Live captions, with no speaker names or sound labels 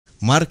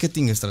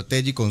Marketing,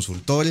 Estrategia y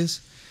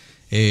Consultores.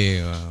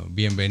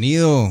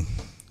 Bienvenido,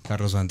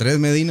 Carlos Andrés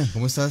Medina,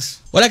 ¿cómo estás?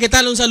 Hola, ¿qué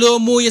tal? Un saludo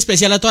muy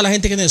especial a toda la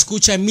gente que nos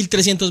escucha en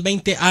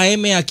 1320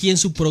 AM, aquí en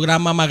su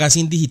programa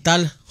Magazine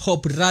Digital,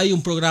 Hop Radio,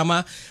 un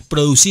programa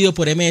producido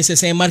por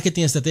MSC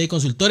Marketing, Estrategia y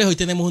Consultores. Hoy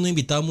tenemos unos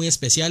invitados muy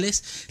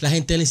especiales, la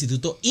gente del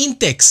Instituto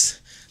INTECS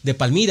de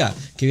Palmira,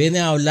 que viene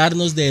a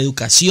hablarnos de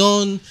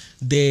educación,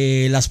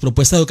 de las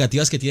propuestas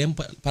educativas que tienen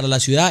para la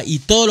ciudad y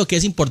todo lo que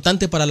es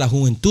importante para la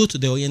juventud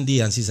de hoy en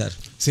día, César.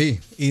 Sí,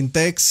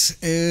 INTECS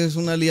es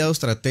un aliado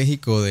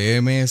estratégico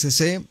de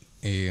MSC,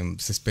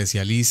 se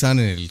especializan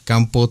en el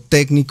campo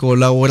técnico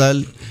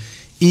laboral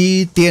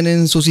y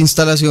tienen sus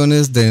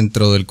instalaciones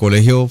dentro del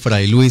Colegio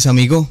Fray Luis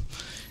Amigó.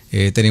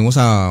 Tenemos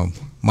a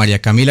María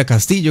Camila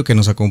Castillo que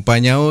nos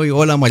acompaña hoy.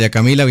 Hola María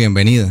Camila,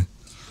 bienvenida.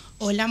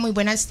 Hola, muy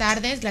buenas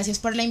tardes, gracias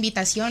por la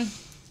invitación.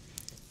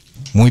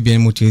 Muy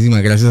bien,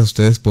 muchísimas gracias a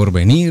ustedes por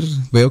venir.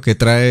 Veo que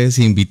traes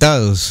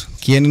invitados.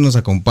 ¿Quiénes nos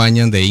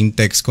acompañan de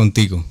INTECS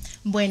contigo?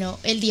 Bueno,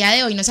 el día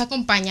de hoy nos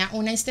acompaña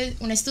una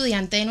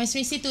estudiante de nuestro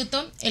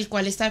instituto, el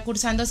cual está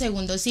cursando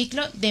segundo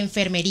ciclo de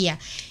enfermería.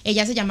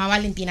 Ella se llama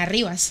Valentina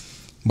Rivas.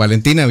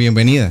 Valentina,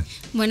 bienvenida.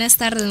 Buenas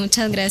tardes,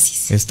 muchas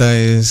gracias. Esta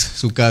es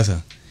su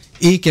casa.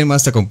 ¿Y quién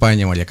más te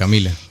acompaña, María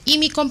Camila? Y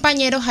mi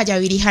compañero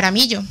Hayaviri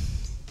Jaramillo.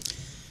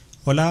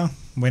 Hola,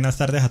 buenas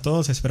tardes a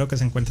todos, espero que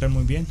se encuentren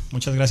muy bien.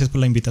 Muchas gracias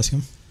por la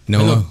invitación.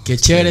 Bueno, qué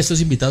chévere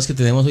estos invitados que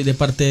tenemos hoy de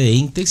parte de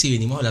INTECS y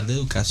venimos a hablar de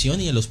educación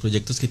y de los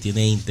proyectos que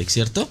tiene INTECS,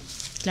 ¿cierto?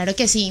 Claro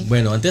que sí.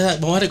 Bueno, antes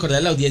vamos a recordar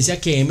a la audiencia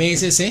que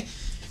MSC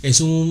es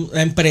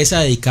una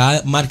empresa dedicada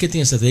a marketing,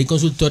 estrategia y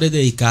consultores,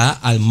 dedicada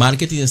al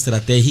marketing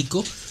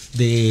estratégico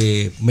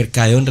de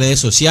mercadeo en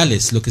redes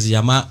sociales, lo que se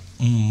llama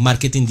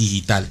marketing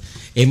digital.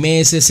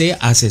 MSC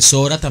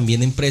asesora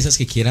también empresas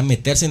que quieran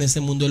meterse en este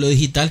mundo de lo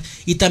digital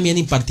y también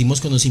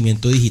impartimos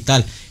conocimiento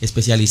digital,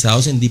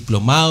 especializados en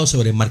diplomados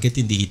sobre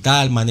marketing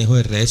digital, manejo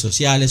de redes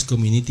sociales,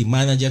 community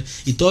manager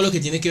y todo lo que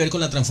tiene que ver con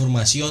la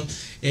transformación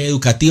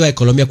educativa de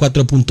Colombia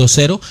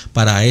 4.0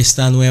 para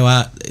esta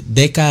nueva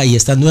década y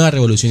esta nueva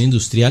revolución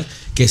industrial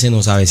que se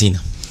nos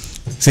avecina.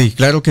 Sí,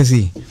 claro que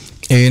sí.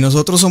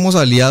 Nosotros somos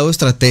aliado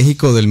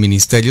estratégico del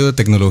Ministerio de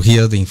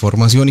Tecnologías de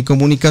Información y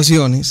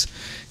Comunicaciones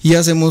y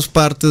hacemos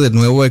parte del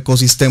nuevo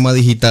ecosistema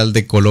digital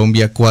de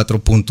Colombia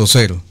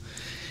 4.0.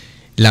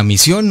 La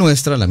misión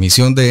nuestra, la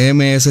misión de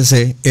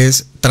MSC,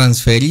 es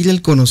transferir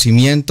el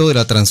conocimiento de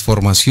la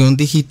transformación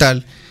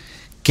digital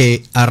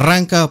que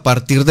arranca a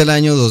partir del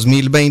año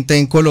 2020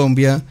 en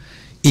Colombia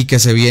y que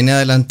se viene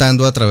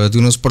adelantando a través de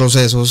unos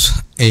procesos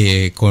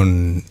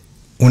con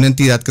una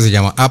entidad que se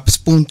llama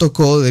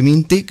apps.co de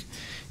Mintic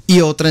y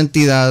otra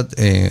entidad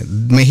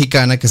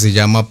mexicana que se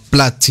llama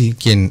Platzi,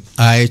 quien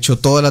ha hecho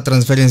toda la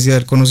transferencia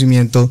del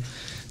conocimiento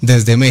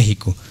desde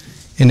México.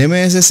 En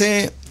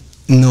MSC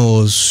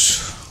nos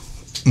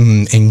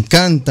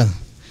encanta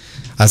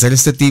hacer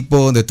este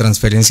tipo de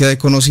transferencia de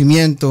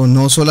conocimiento.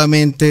 No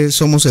solamente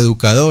somos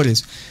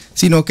educadores,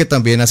 sino que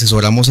también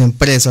asesoramos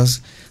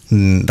empresas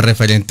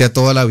referente a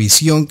toda la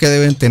visión que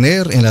deben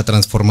tener en la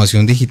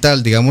transformación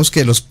digital. Digamos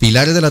que los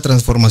pilares de la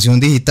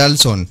transformación digital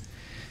son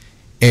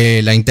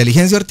la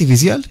inteligencia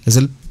artificial, es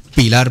el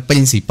pilar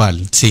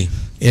principal. Sí.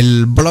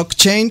 El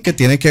blockchain, que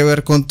tiene que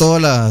ver con toda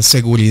la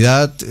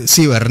seguridad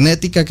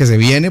cibernética que se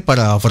viene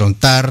para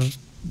afrontar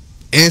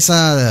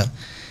ese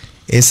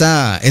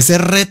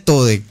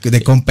reto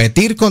de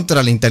competir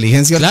contra la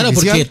inteligencia artificial. Claro,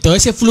 porque todo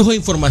ese flujo de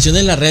información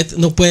en la red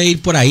no puede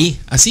ir por ahí,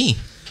 así.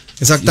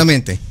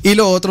 Exactamente. Y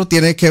lo otro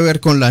tiene que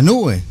ver con la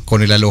nube,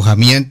 con el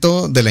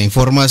alojamiento de la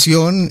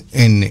información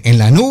en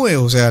la nube.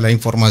 O sea, la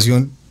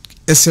información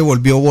se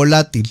volvió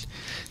volátil.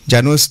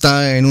 Ya no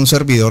está en un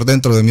servidor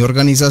dentro de mi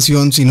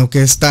organización, sino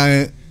que está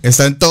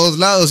en todos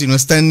lados y no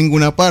está en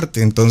ninguna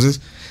parte.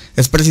 Entonces,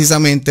 es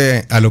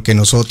precisamente a lo que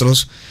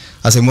nosotros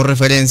hacemos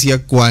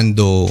referencia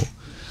cuando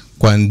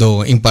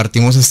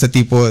impartimos este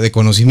tipo de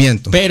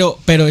conocimiento.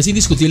 Pero es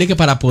indiscutible que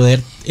para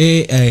poder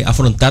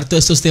afrontar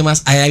todos estos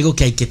temas hay algo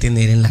que hay que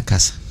tener en la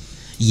casa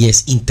y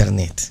es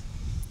internet.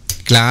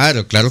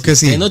 Claro que sí.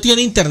 Si usted no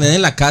tiene internet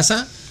en la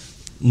casa,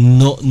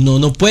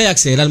 no puede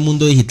acceder al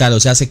mundo digital, o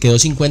sea, se quedó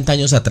 50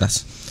 años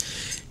atrás.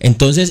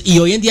 Entonces, y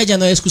hoy en día ya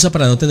no hay excusa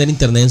para no tener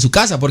internet en su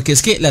casa, porque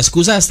es que la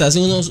excusa hasta hace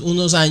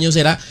unos años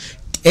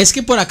es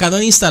que por acá no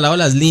han instalado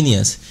las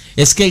líneas,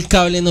 es que el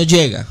cable no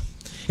llega,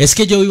 es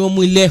que yo vivo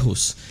muy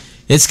lejos,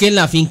 es que en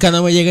la finca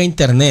no me llega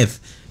internet,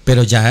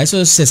 pero ya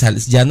eso esa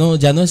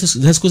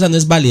excusa no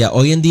es válida.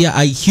 Hoy en día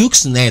hay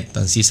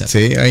HughesNet, César.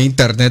 Sí, hay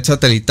internet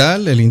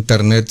satelital, el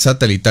internet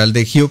satelital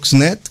de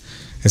HughesNet,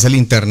 es el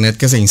internet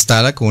que se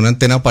instala con una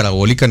antena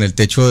parabólica en el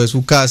techo de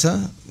su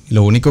casa.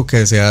 Lo único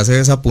que se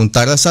hace es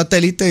apuntar al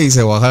satélite y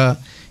se baja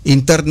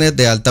internet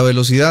de alta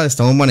velocidad.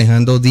 Estamos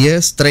manejando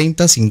 10,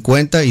 30,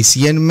 50 y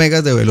 100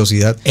 megas de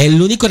velocidad.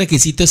 El único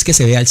requisito es que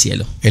se vea al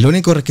cielo. El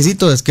único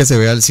requisito es que se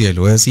vea al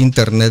cielo. Es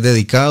internet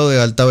dedicado de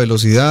alta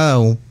velocidad a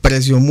un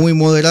precio muy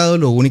moderado.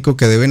 Lo único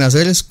que deben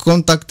hacer es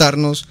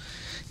contactarnos,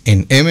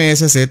 En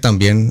MSC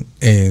también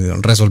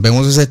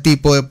resolvemos ese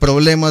tipo de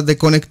problemas de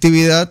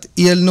conectividad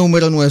y el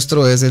número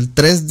nuestro es el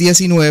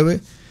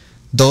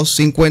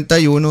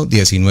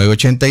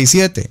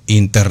 319-251-1987,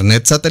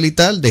 Internet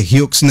satelital de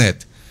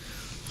HughesNet.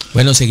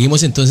 Bueno,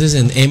 seguimos entonces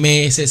en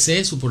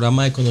MSC, su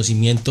programa de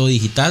conocimiento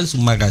digital, su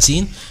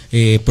magazine,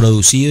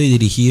 producido y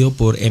dirigido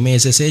por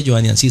MSC,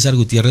 Joanny César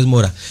Gutiérrez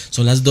Mora.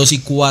 Son las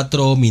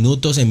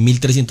 2:04 en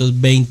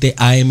 1320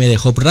 AM de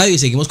Hop Radio y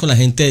seguimos con la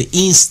gente de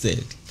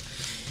INTECS.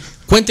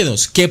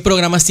 Cuéntenos, ¿qué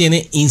programas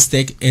tiene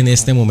INTECS en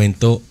este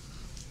momento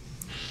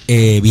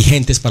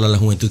vigentes para la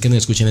juventud que nos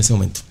escucha en este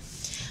momento?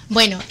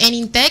 Bueno, en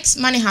INTECS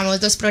manejamos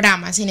 2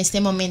 programas en este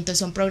momento,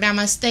 son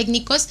programas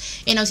técnicos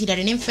en auxiliar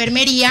en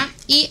enfermería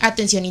y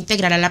atención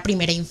integral a la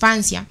primera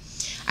infancia.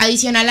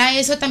 Adicional a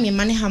eso también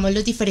manejamos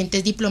los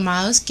diferentes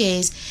diplomados, que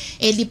es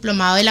el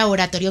diplomado de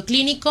laboratorio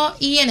clínico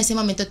y en este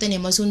momento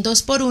tenemos un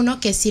 2x1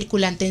 que es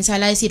circulante en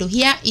sala de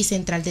cirugía y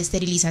central de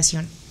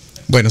esterilización.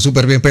 Bueno,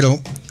 súper bien,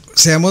 pero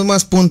seamos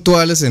más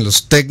puntuales en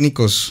los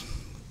técnicos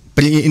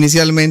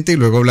inicialmente y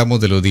luego hablamos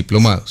de los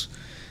diplomados.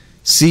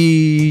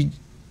 Si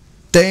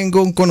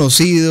tengo un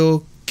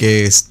conocido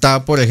que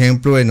está, por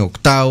ejemplo, en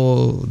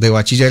 8º de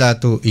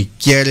bachillerato y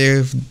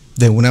quiere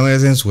de una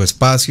vez en su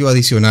espacio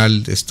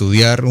adicional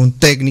estudiar un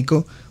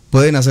técnico,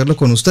 pueden hacerlo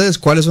con ustedes.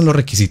 ¿Cuáles son los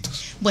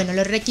requisitos? Bueno,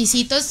 los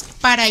requisitos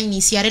para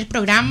iniciar el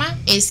programa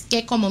es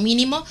que como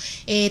mínimo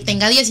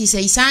tenga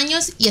 16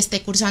 años y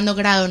esté cursando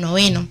grado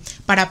 9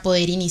 para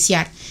poder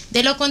iniciar.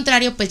 De lo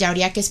contrario, pues ya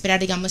habría que esperar,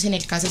 digamos, en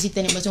el caso si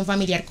tenemos un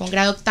familiar con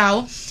grado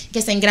 8º, que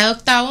está en grado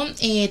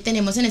 8º,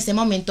 tenemos en este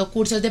momento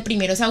cursos de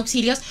primeros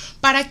auxilios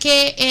para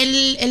que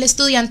el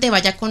estudiante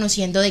vaya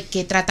conociendo de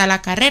qué trata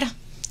la carrera.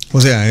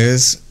 O sea,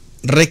 es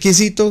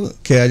requisito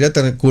que haya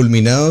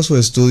culminado su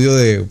estudio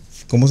de,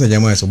 ¿cómo se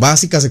llama eso?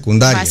 Básica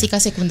secundaria. Básica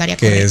secundaria,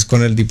 que correcto. Es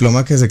con el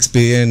diploma que se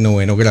expide en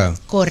 9º grado.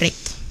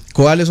 Correcto.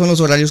 ¿Cuáles son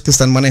los horarios que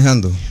están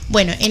manejando?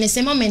 Bueno, en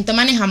este momento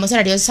manejamos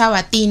horarios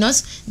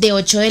sabatinos de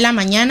 8 de la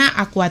mañana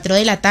a 4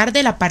 de la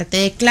tarde, la parte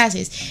de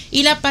clases,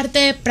 y la parte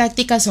de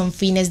prácticas son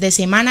fines de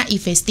semana y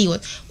festivos.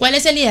 ¿Cuál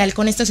es el ideal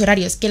con estos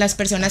horarios? Que las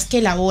personas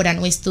que laboran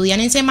o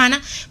estudian en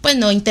semana pues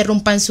no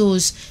interrumpan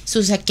sus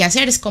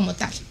quehaceres como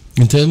tal.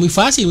 Entonces muy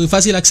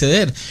fácil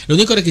acceder. El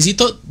único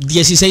requisito,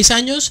 16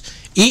 años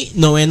y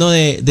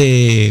 9º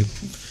de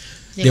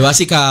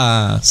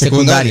básica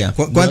secundaria.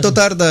 ¿Cuánto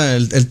tarda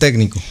el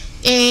técnico?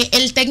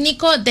 El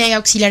técnico de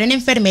auxiliar en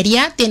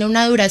enfermería tiene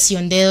una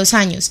duración de 2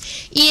 años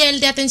y el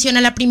de atención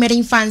a la primera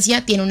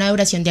infancia tiene una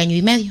duración de 1 año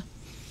y medio.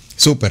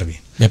 Súper bien.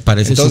 Me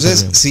parece.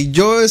 Entonces, si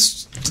yo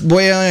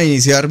voy a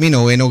iniciar mi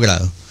 9º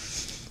grado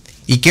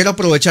y quiero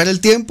aprovechar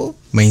el tiempo,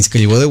 me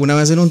inscribo de una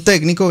vez en un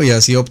técnico y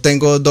así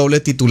obtengo doble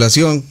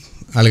titulación.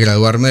 Al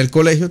graduarme del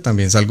colegio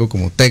también salgo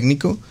como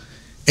técnico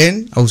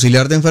en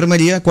auxiliar de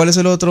enfermería. ¿Cuál es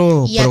el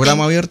otro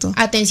programa abierto?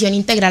 Atención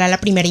integral a la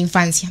primera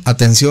infancia.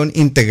 Atención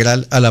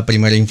integral a la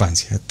primera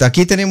infancia.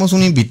 Aquí tenemos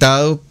un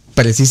invitado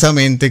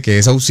precisamente que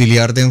es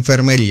auxiliar de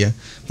enfermería.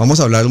 Vamos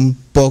a hablar un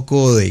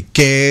poco de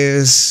qué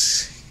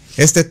es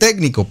este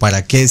técnico,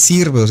 para qué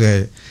sirve, o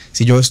sea,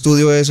 si yo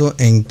estudio eso,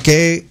 en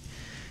qué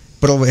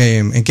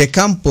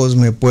campos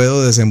me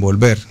puedo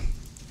desenvolver.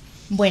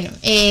 Bueno,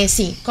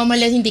 sí, como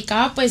les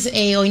indicaba, pues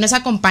hoy nos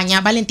acompaña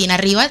Valentina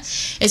Rivas,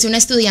 es una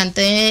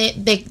estudiante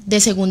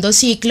de segundo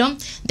ciclo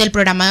del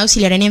programa de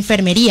auxiliar en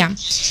enfermería.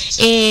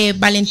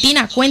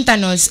 Valentina,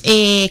 cuéntanos,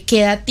 ¿qué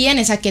edad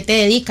tienes? ¿A qué te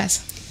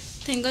dedicas?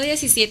 Tengo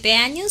 17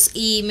 años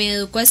y me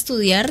educo a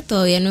estudiar,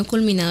 todavía no he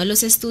culminado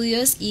los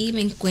estudios y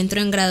me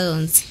encuentro en grado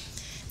 11.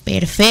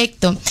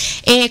 Perfecto.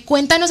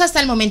 Cuéntanos hasta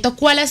el momento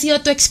cuál ha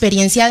sido tu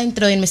experiencia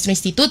dentro de nuestro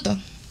instituto.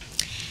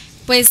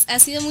 Pues ha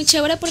sido muy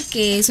chévere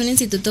porque es un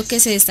instituto que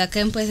se destaca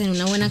en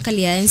una buena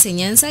calidad de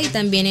enseñanza y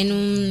también en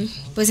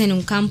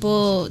un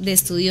campo de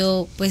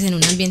estudio, pues en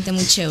un ambiente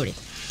muy chévere.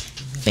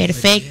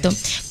 Perfecto.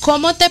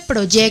 ¿Cómo te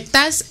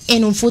proyectas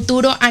en un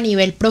futuro a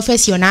nivel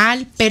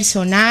profesional,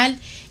 personal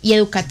y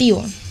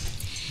educativo?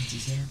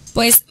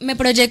 Pues me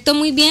proyecto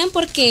muy bien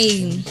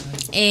porque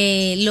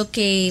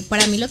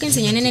para mí lo que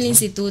enseñan en el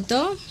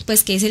instituto,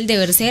 pues que es el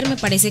deber ser, me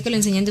parece que lo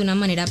enseñan de una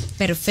manera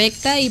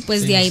perfecta y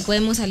pues de ahí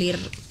podemos salir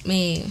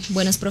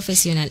buenos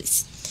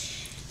profesionales.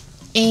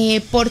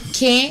 ¿Por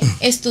qué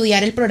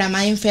estudiar el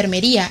programa de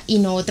enfermería y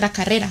no otra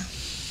carrera?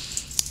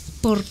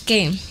 ¿Por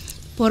qué?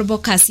 Por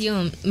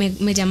vocación,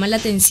 me llama la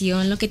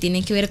atención lo que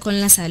tiene que ver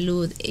con la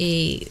salud,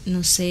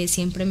 no sé,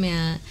 siempre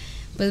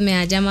me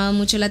ha llamado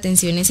mucho la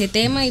atención ese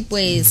tema y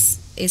pues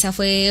esa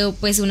fue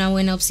pues una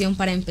buena opción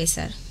para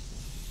empezar.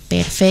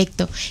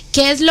 Perfecto.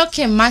 ¿Qué es lo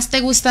que más te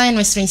gusta de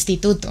nuestro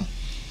instituto?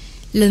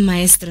 Los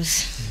maestros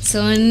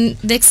son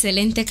de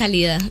excelente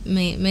calidad,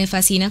 me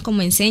fascina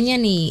cómo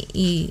enseñan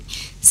y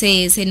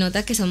se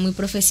nota que son muy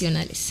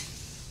profesionales.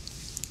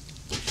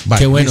 Vale,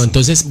 qué bueno,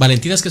 entonces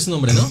Valentina es que es su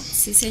nombre, ¿no?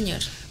 Sí,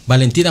 señor.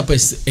 Valentina,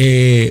 pues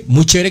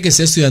muy chévere que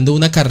esté estudiando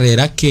una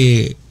carrera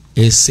que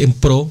es en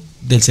pro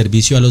del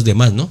servicio a los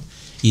demás, ¿no?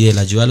 y de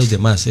la ayuda a los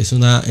demás. Es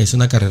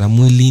una carrera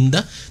muy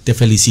linda, te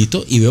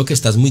felicito y veo que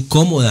estás muy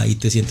cómoda y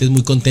te sientes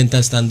muy contenta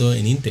estando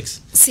en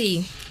INTECS.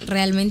 Sí,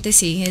 realmente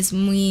sí, es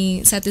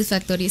muy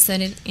satisfactorio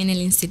estar en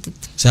el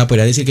instituto. O sea,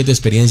 podría decir que tu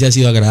experiencia ha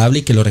sido agradable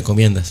y que lo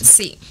recomiendas.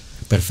 Sí.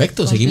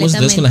 Perfecto, seguimos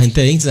entonces con la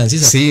gente de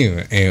INTECS. Sí,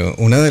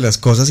 una de las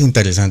cosas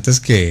interesantes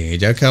que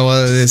ella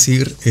acaba de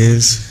decir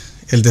es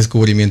el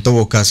descubrimiento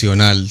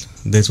vocacional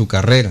de su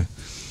carrera.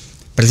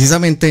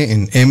 Precisamente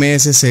en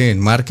MSC, en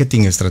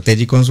Marketing,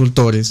 Estrategia y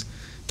Consultores,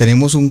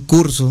 tenemos un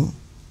curso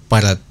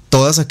para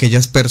todas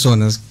aquellas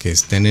personas que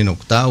estén en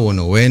octavo,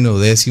 noveno,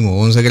 10º,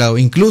 11 grado,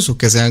 incluso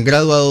que se han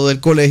graduado del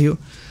colegio,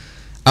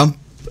 han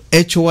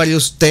hecho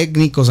varios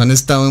técnicos, han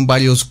estado en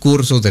varios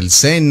cursos del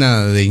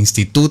SENA, de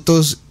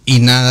institutos y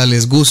nada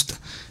les gusta.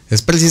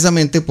 Es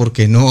precisamente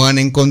porque no han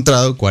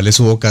encontrado cuál es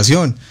su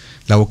vocación.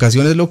 La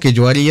vocación es lo que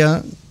yo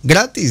haría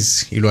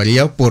gratis y lo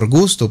haría por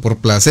gusto, por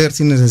placer,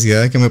 sin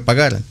necesidad de que me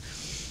pagaran.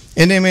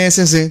 En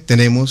MSC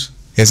tenemos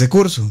ese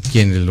curso.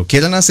 Quienes lo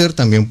quieran hacer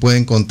también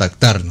pueden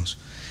contactarnos.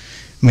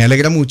 Me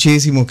alegra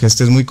muchísimo que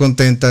estés muy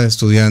contenta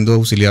estudiando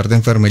auxiliar de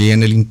enfermería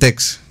en el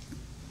INTECS.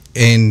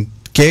 ¿En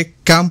qué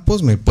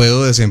campos me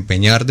puedo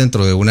desempeñar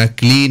dentro de una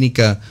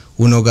clínica,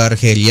 un hogar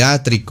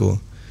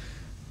geriátrico?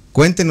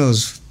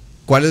 Cuéntenos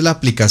cuál es la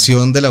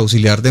aplicación del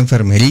auxiliar de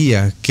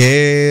enfermería.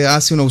 ¿Qué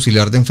hace un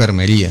auxiliar de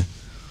enfermería?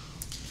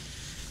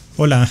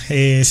 Hola,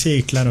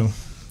 sí, claro.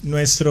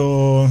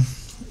 Nuestros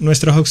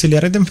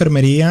auxiliares de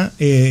enfermería,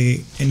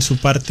 en su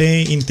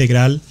parte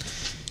integral,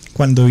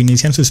 cuando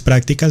inician sus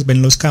prácticas,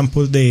 ven los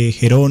campos de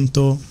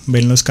geronto,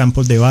 ven los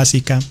campos de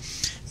básica,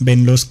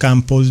 ven los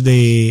campos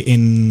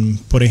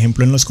por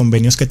ejemplo, en los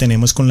convenios que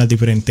tenemos con las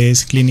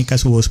diferentes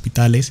clínicas u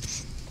hospitales,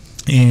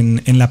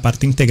 en la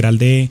parte integral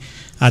de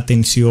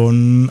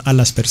atención a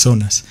las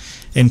personas.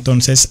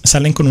 Entonces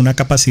salen con una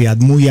capacidad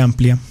muy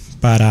amplia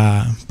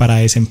para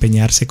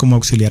desempeñarse como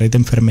auxiliares de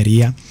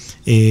enfermería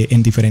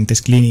en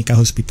diferentes clínicas,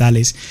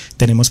 hospitales.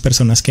 Tenemos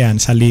personas que han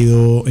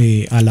salido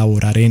a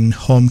laborar en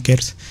home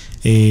cares,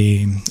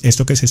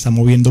 esto que se está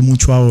moviendo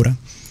mucho ahora.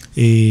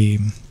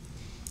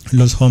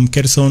 Los home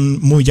care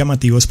son muy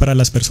llamativos para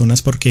las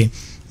personas porque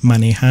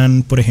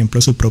manejan, por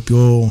ejemplo, su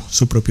propio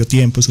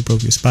tiempo, su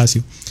propio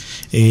espacio.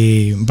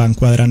 Van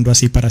cuadrando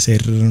así para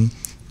hacer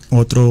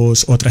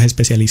otras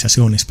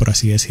especializaciones, por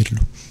así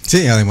decirlo.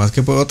 Sí, además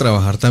que puedo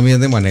trabajar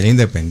también de manera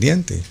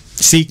independiente.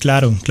 Sí,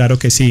 claro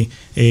que sí.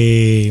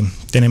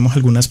 Tenemos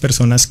algunas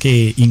personas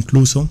que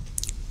incluso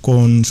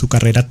con su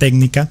carrera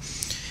técnica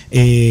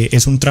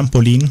es un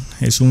trampolín,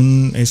 es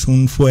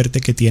un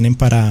fuerte que tienen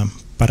para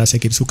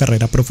seguir su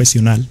carrera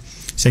profesional.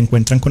 Se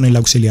encuentran con el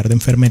auxiliar de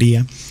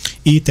enfermería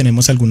y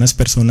tenemos algunas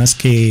personas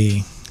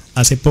que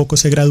hace poco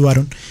se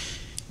graduaron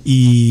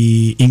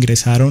y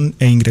ingresaron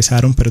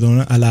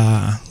a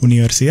la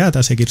universidad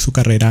a seguir su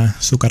carrera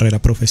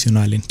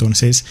profesional.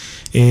 Entonces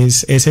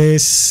ese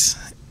es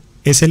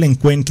el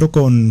encuentro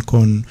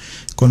con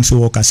su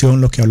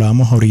vocación, lo que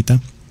hablábamos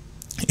ahorita,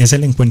 es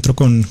el encuentro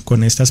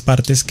con estas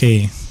partes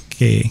que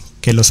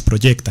los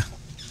proyecta.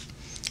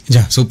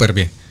 Ya, súper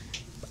bien.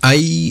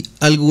 ¿Hay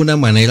alguna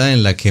manera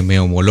en la que me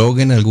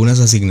homologuen algunas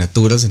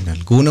asignaturas en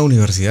alguna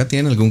universidad?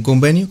 ¿Tienen algún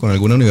convenio con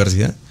alguna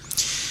universidad?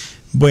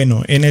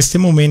 Bueno, en este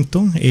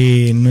momento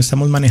no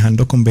estamos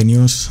manejando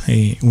convenios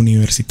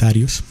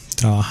universitarios,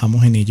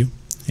 trabajamos en ello.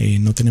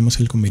 No tenemos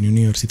el convenio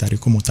universitario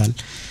como tal.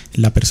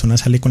 La persona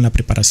sale con la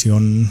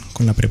preparación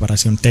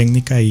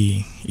técnica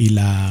y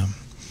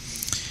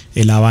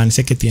el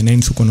avance que tiene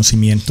en su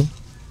conocimiento.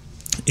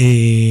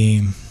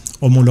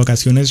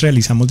 Homologaciones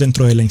realizamos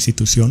dentro de la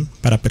institución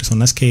para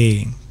personas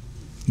que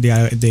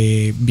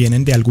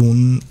vienen de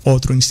algún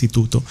otro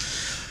instituto,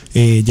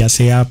 ya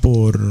sea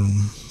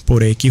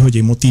por X o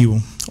Y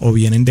motivo, o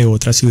vienen de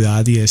otra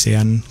ciudad y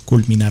desean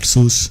culminar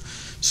sus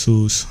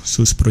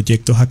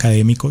proyectos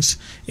académicos.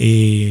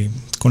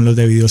 Con los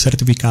debidos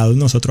certificados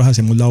nosotros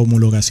hacemos la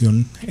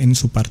homologación en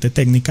su parte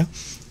técnica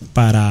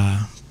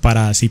para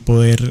así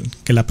poder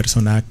que la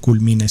persona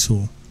culmine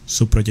su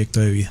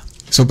proyecto de vida.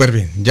 Súper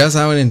bien, ya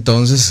saben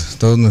entonces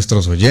todos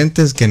nuestros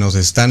oyentes que nos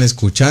están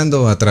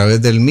escuchando a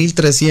través del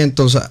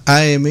 1300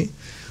 AM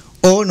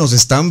o nos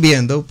están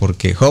viendo,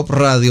 porque Hub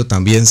Radio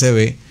también se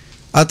ve,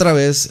 a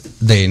través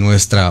de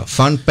nuestra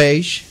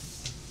fanpage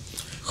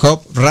Hub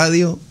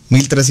Radio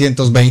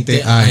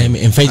 1320 AM.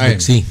 En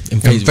Facebook, sí,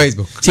 en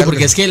Facebook. Sí, claro,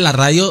 porque es que la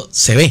radio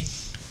se ve.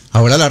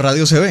 Ahora la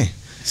radio se ve.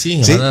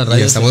 Sí, ahora la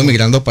radio y estamos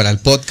migrando para el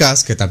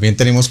podcast, que también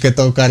tenemos que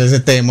tocar ese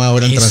tema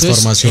ahora en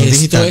transformación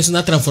digital. Esto es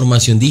una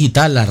transformación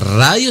digital. La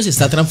radio se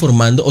está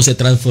transformando o se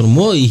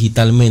transformó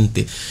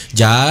digitalmente.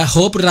 Ya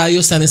Hub Radio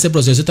está en este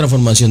proceso de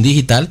transformación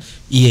digital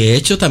y de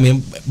hecho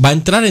también va a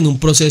entrar en un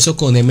proceso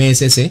con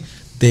MSC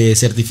de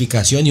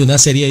certificación y una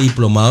serie de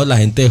diplomados la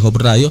gente de Hub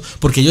Radio,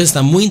 porque ellos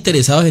están muy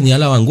interesados en ir a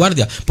la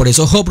vanguardia. Por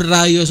eso Hub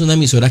Radio es una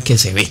emisora que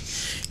se ve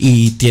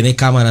y tiene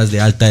cámaras de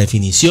alta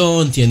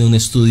definición, tiene un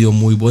estudio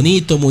muy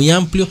bonito, muy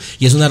amplio,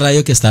 y es una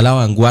radio que está a la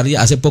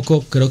vanguardia. Hace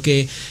poco creo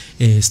que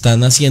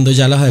están haciendo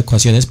ya las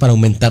adecuaciones para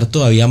aumentar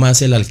todavía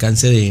más el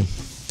alcance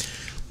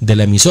de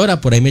la emisora.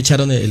 Por ahí me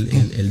echaron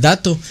el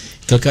dato,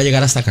 creo que va a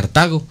llegar hasta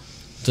Cartago.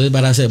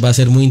 Entonces va a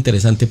ser muy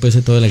interesante pues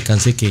todo el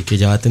alcance que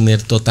ya va a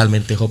tener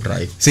totalmente Hop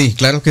Radio. Sí,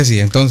 claro que sí.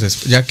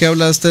 Entonces, ya que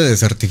hablaste de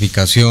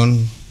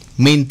certificación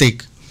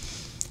MINTEC,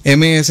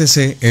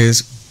 MSC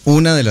es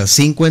una de las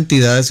 5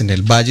 entidades en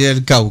el Valle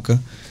del Cauca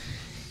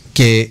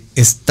que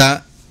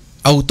está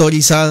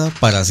autorizada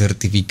para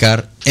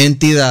certificar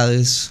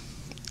entidades,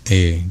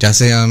 ya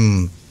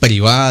sean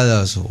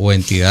privadas o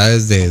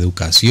entidades de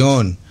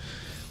educación,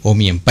 o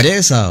mi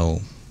empresa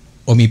o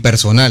mi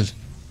personal,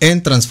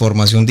 en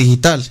transformación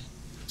digital.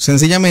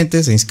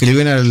 Sencillamente se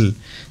inscriben al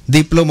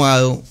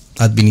diplomado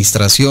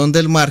Administración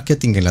del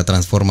Marketing en la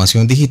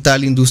Transformación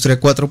Digital Industria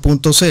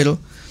 4.0,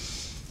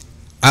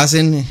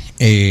 hacen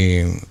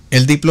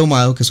el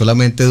diplomado, que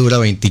solamente dura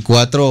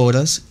 24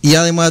 horas, y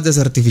además de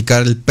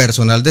certificar el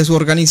personal de su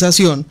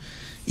organización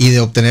y de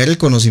obtener el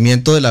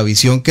conocimiento de la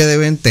visión que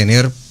deben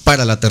tener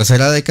para la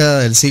tercera década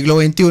del siglo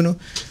XXI,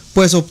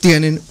 pues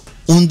obtienen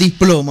un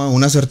diploma,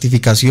 una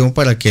certificación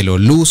para que lo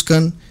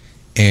luzcan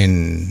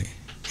en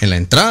la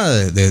entrada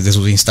de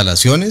sus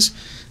instalaciones,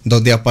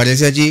 donde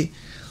aparece allí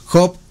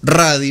Hop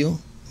Radio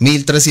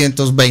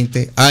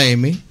 1320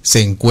 AM,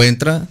 se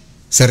encuentra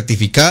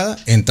certificada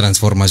en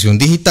Transformación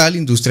Digital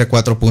Industria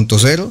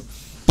 4.0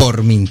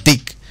 por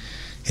MINTIC.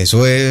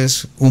 Eso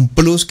es un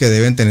plus que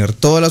deben tener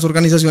todas las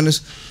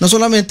organizaciones, no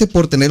solamente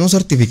por tener un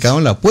certificado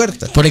en la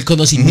puerta, por el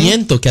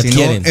conocimiento que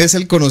adquieren, sino es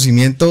el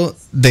conocimiento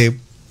de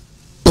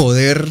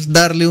poder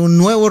darle un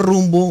nuevo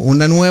rumbo,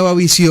 una nueva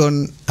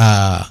visión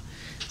a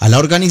la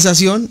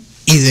organización,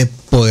 y de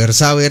poder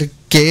saber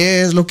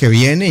qué es lo que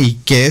viene y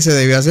qué se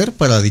debe hacer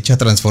para dicha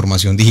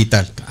transformación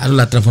digital. Claro,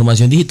 la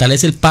transformación digital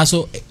es el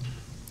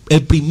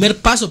primer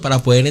paso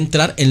para poder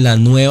entrar en la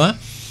nueva,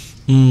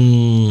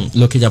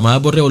 lo que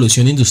llamábamos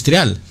revolución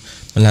industrial,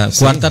 la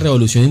cuarta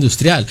revolución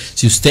industrial.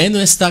 Si usted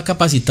no está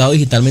capacitado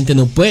digitalmente,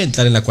 no puede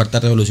entrar en la cuarta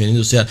revolución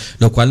industrial,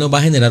 lo cual nos va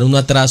a generar un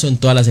atraso en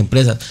todas las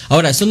empresas.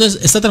 Ahora,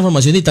 esta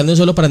transformación digital no es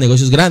solo para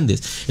negocios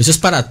grandes, eso es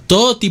para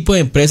todo tipo de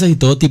empresas y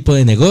todo tipo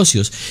de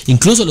negocios.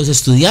 Incluso los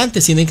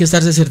estudiantes tienen que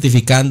estarse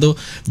certificando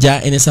ya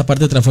en esta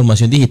parte de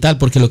transformación digital,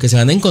 porque lo que se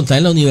van a encontrar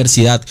en la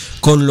universidad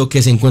con lo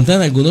que se encuentra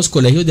en algunos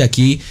colegios de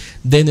aquí,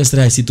 de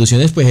nuestras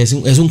instituciones, pues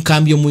es un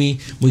cambio muy,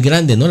 muy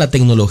grande, ¿no? La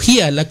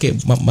tecnología es la que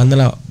manda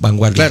la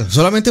vanguardia. Claro,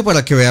 solamente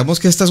para que veamos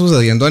qué está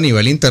sucediendo a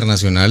nivel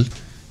internacional,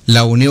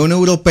 la Unión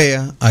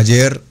Europea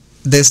ayer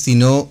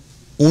destinó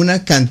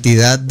una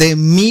cantidad de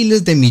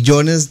miles de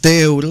millones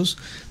de euros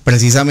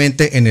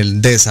precisamente en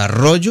el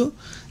desarrollo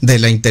de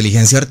la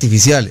inteligencia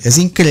artificial. Es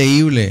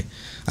increíble,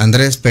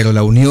 Andrés, pero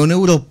la Unión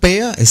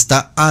Europea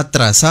está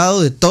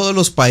atrasado de todos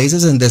los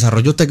países en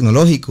desarrollo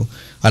tecnológico.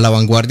 A la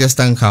vanguardia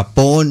están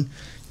Japón,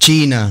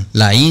 China,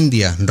 la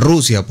India,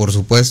 Rusia, por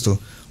supuesto.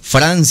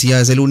 Francia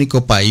es el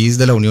único país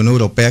de la Unión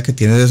Europea que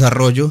tiene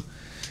desarrollo.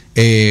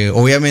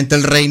 Obviamente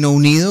el Reino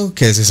Unido,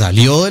 que se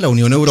salió de la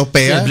Unión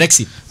Europea. Sí, el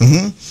Brexit.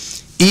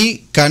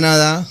 Y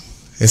Canadá,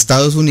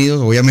 Estados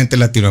Unidos, obviamente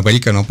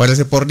Latinoamérica no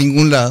aparece por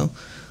ningún lado,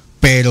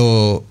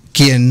 pero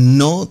quien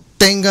no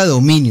tenga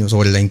dominio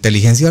sobre la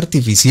inteligencia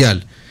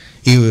artificial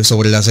y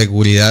sobre la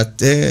seguridad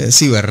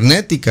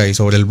cibernética y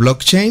sobre el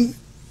blockchain,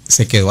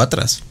 se quedó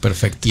atrás.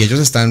 Perfecto. Y ellos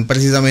están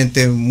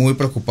precisamente muy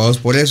preocupados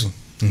por eso.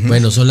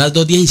 Bueno, son las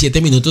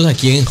 2:17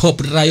 aquí en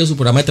Hop Radio, su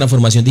programa de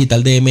transformación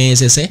digital de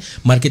MSC,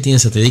 Marketing,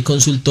 Estrategia y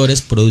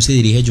Consultores. Produce y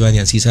dirige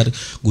Joanny César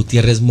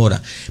Gutiérrez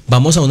Mora.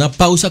 Vamos a una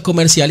pausa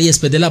comercial y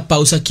después de la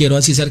pausa quiero,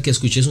 César, que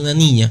escuches una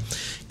niña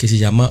que se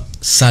llama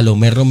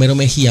Salomé Romero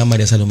Mejía,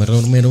 María Salomé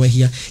Romero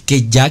Mejía,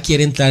 que ya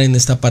quiere entrar en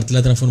esta parte de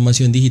la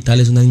transformación digital.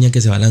 Es una niña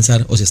que se va a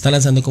lanzar o se está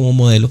lanzando como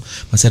modelo,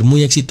 va a ser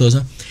muy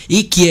exitosa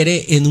y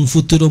quiere en un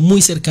futuro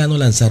muy cercano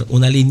lanzar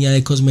una línea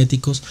de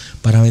cosméticos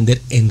para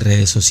vender en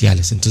redes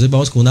sociales. Entonces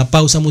vamos con una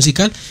pausa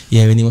musical y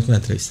ahí venimos con la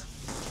entrevista.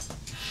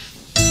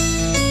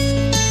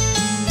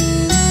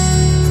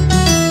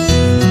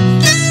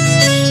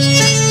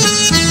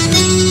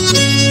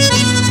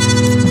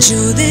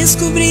 Yo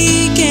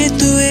descubrí que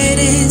tú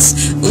eres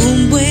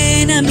un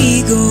buen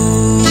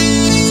amigo.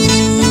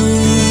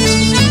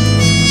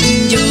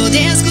 Yo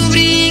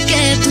descubrí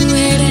que tú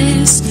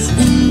eres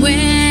un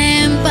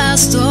buen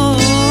pastor.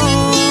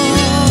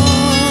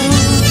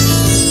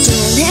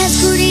 Yo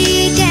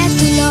descubrí que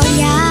tu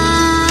gloria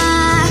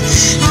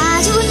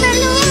hay una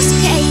luz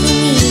que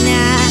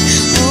ilumina.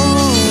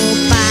 Oh,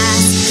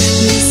 paz,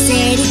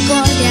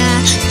 misericordia,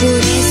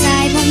 pureza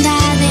y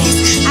bondades,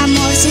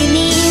 amor sin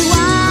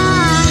igual.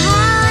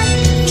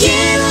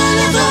 Quiero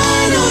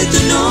alabar hoy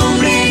tu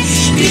nombre,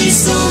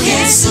 Cristo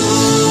Jesús.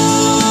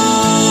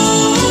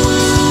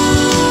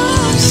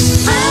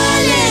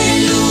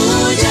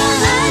 Aleluya,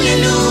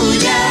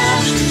 aleluya,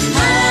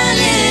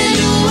 aleluya,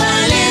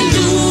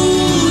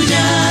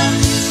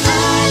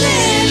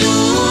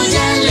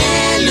 aleluya,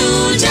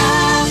 aleluya,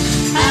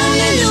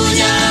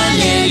 aleluya,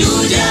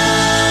 aleluya,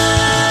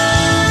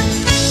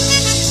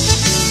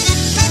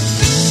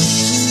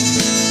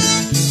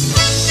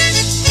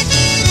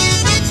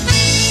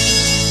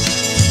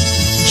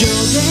 Yo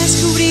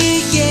descubrí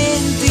que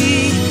en ti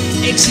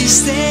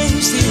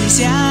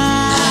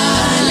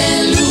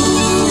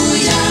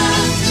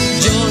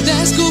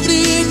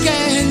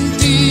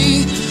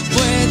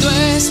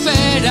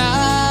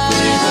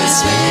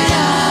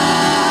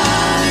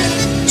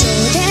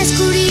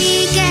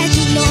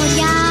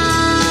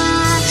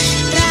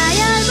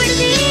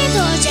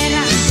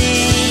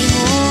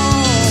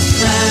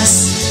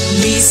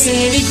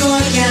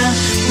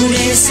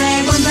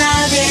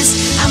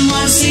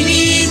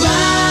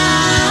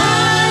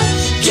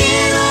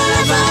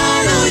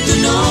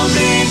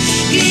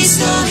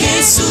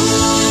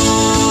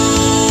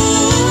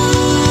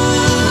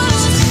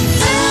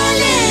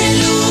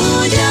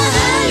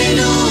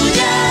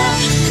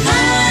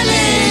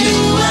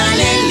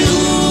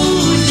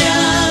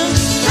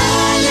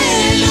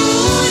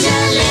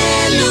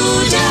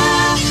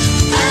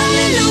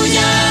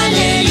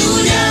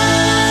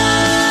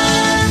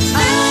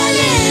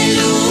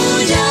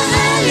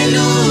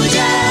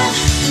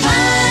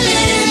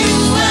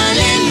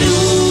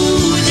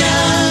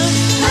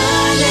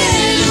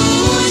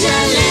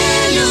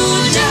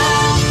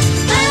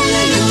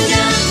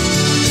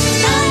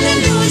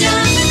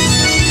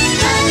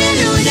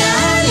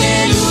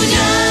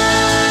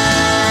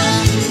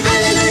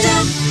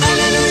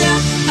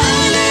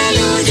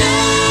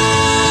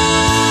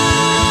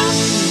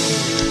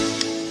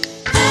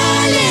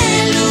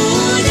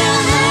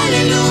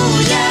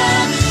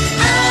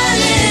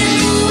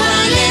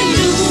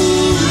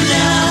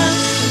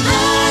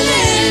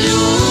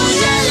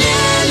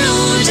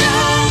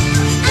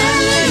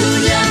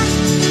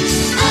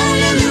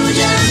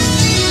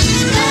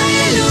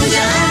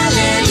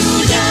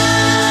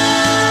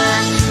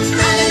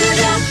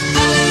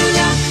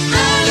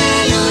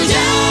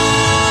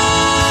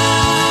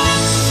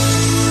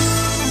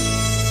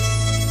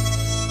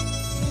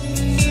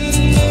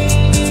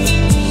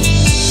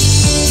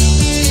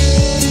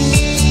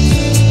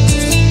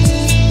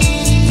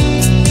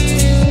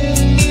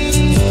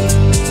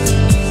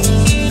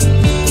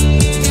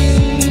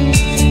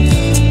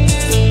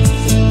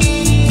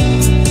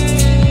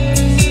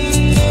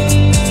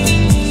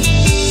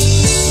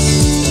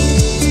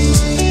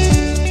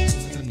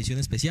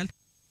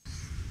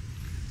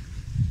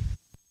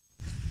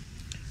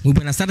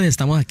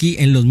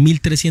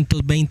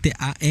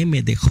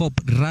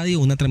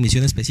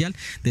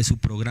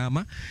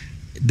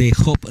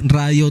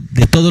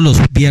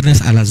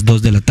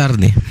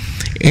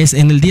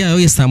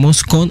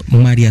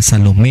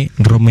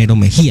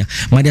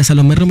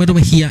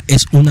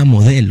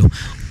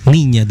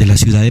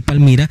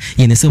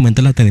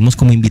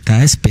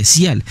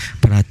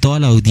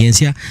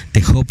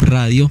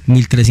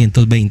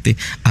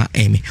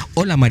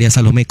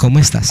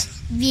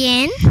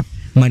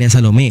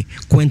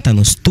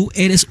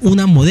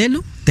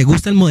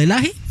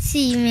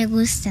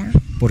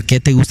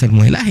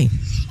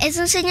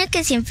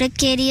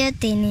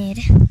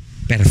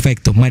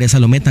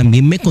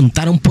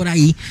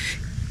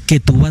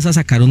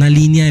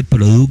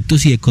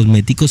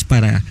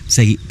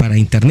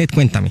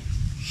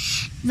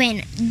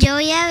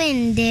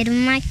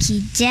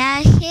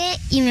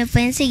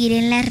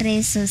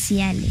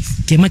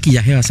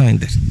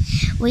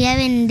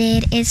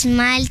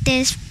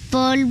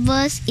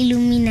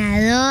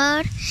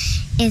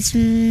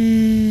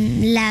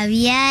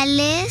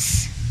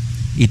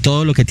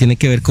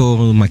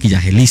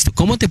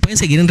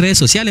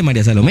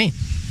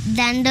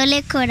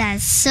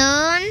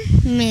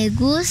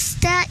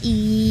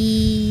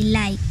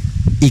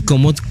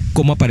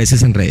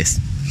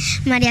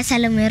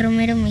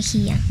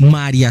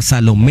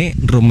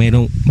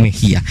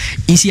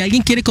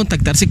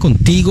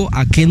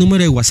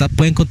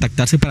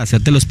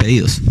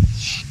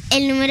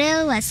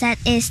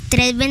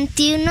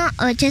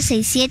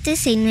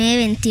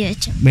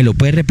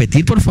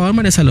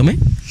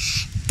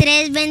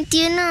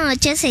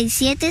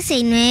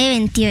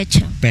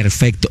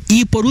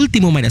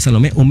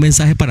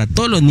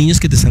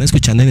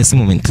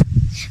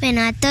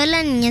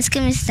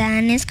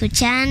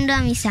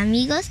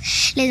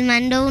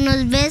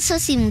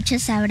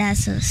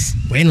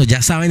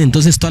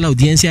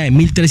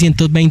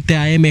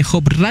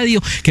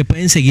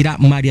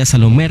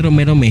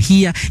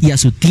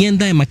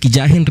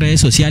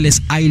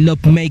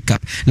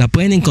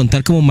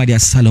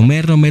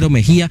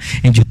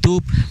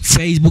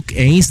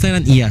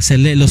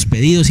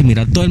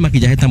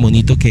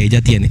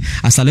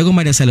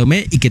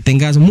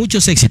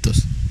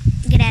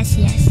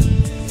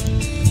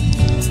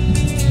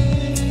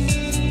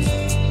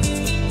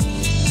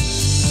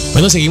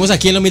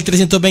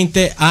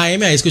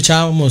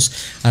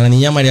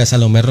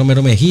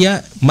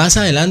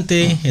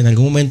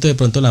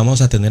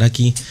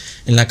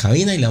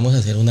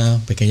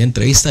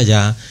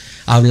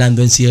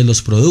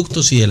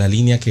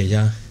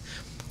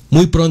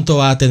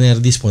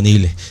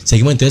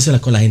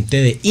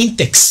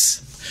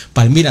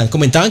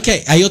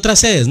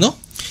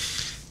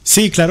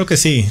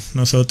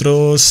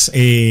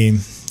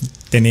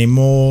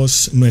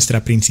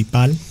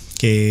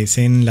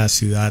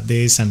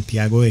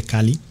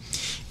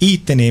Y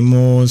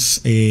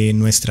tenemos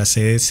nuestras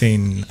sedes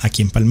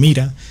aquí en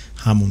Palmira,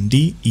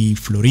 Jamundí y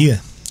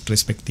Florida,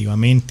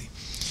 respectivamente.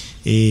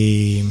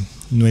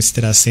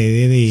 Nuestra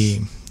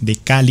sede de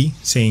Cali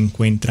se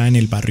encuentra en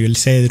el barrio El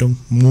Cedro,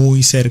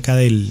 muy cerca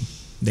del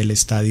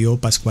Estadio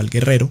Pascual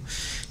Guerrero,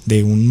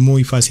 de un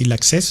muy fácil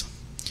acceso.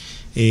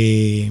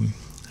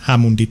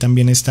 Jamundí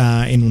también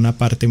está en una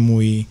parte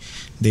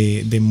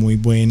de muy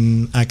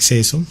buen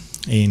acceso,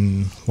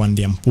 en Juan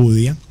de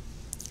Ampudia,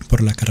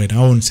 por la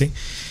carrera 11,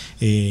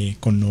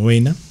 con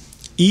novena.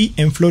 Y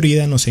en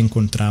Florida nos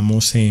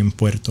encontramos en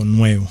Puerto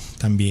Nuevo,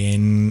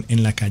 también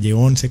en la calle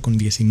 11 con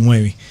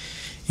 19.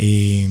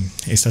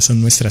 Estas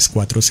son nuestras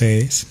 4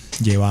 sedes.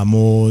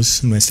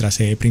 Nuestra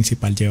sede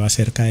principal lleva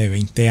cerca de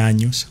 20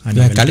 años a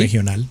nivel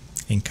regional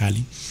en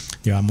Cali.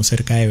 Llevamos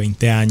cerca de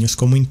 20 años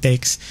como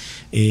INTECS.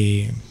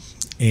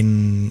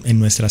 En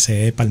nuestra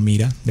sede de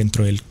Palmira,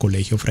 dentro del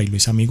Colegio Fray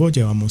Luis Amigo,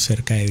 llevamos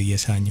cerca de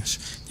 10 años.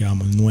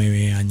 Llevamos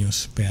 9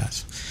 años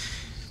pedazo.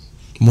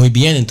 Muy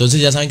bien,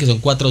 entonces ya saben que son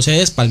 4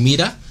 sedes: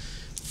 Palmira,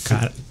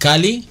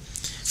 Cali,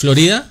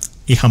 Florida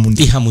y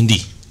Jamundí.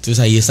 Entonces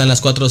ahí están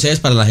las 4 sedes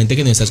para la gente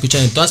que nos está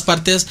escuchando en todas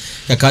partes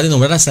que acabas de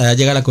nombrar. Hasta allá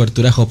llega la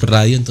cobertura de Hop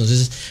Radio.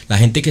 Entonces la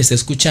gente que esté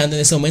escuchando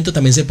en este momento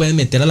también se puede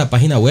meter a la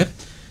página web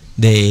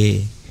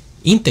de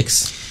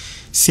INTECS.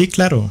 Sí,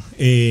 claro.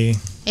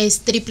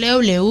 Es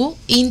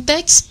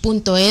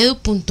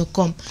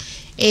www.intex.edu.com.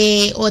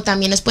 O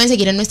también nos pueden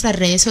seguir en nuestras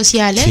redes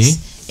sociales,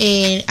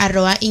 ¿sí?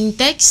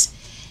 @intex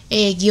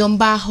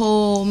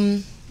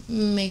 _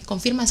 ¿me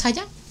confirmas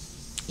allá?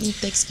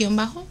 Intex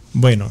 _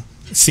 Bueno,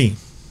 sí.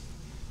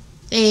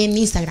 En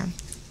Instagram.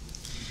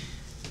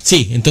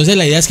 Sí, entonces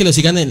la idea es que lo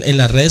sigan en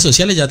las redes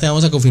sociales. Ya te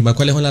vamos a confirmar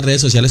cuáles son las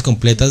redes sociales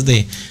completas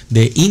de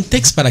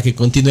INTECS para que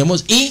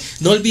continuemos. Y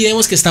no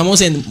olvidemos que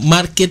estamos en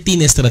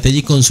Marketing, Estrategia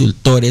y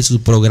Consultores,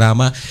 su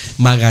programa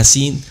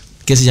magazine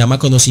que se llama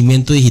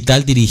Conocimiento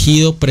Digital,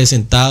 dirigido,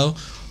 presentado,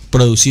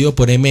 producido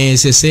por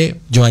MSC,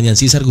 Joan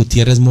Ancísar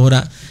Gutiérrez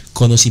Mora.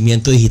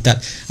 Conocimiento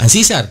Digital.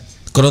 Ancísar,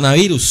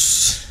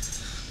 coronavirus.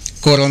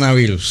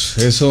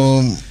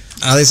 Eso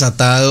ha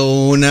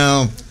desatado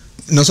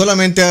no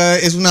solamente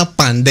es una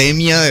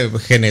pandemia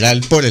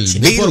general por el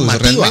virus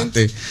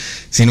realmente,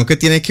 sino que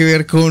tiene que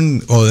ver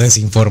con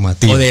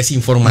desinformativa.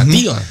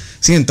 Desinformativa.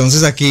 Sí,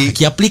 entonces aquí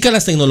aplica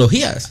las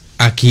tecnologías.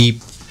 Aquí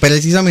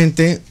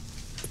precisamente,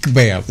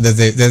 vea,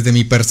 desde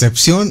mi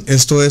percepción,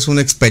 esto es un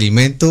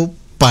experimento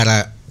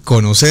para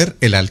conocer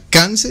el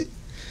alcance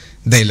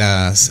de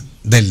la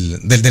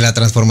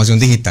transformación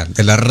digital,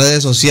 de las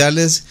redes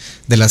sociales,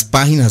 de las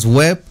páginas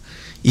web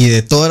y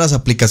de todas las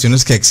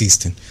aplicaciones que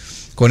existen.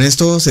 Con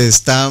esto se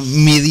está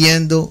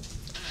midiendo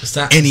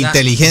en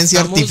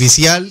inteligencia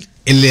artificial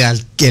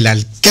el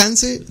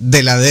alcance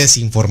de la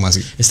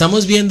desinformación.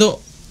 Estamos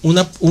viendo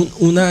una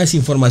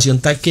desinformación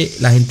tal que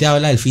la gente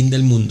habla del fin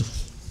del mundo.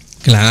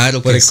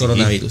 Claro, por el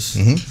coronavirus.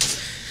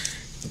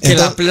 Que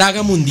la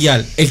plaga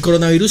mundial. El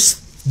coronavirus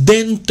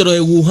dentro de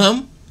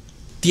Wuhan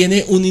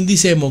tiene un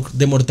índice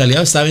de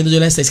mortalidad. Estaba viendo yo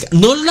la estadística.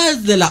 No la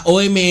de la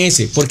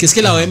OMS, porque es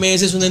que la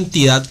OMS es una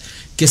entidad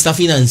que está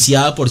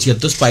financiada por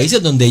ciertos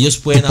países donde ellos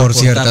pueden por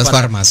ciertas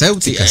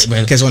farmacéuticas,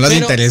 que son las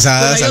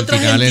interesadas. Pero hay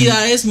otras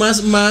entidades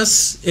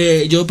más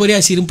yo podría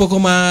decir un poco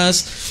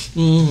más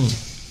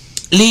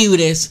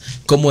libres,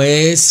 como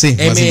es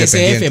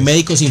MSF,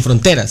 Médicos Sin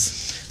Fronteras.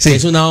 Que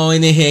es una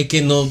ONG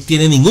que no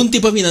tiene ningún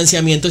tipo de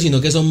financiamiento,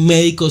 sino que son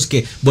médicos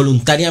que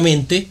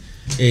voluntariamente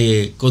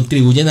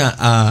contribuyen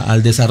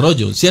al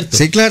desarrollo, ¿cierto?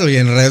 Sí, claro, y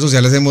en redes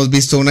sociales hemos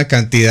visto una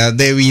cantidad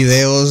de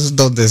videos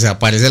donde se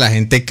aparece la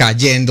gente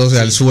cayéndose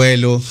al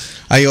suelo.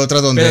 Hay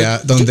otras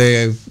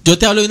donde yo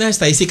te hablo de unas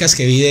estadísticas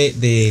que vi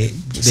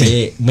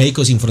de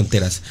Médicos Sin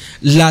Fronteras.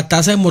 La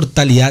tasa de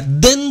mortalidad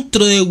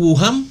dentro de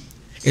Wuhan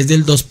es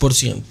del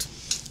 2%.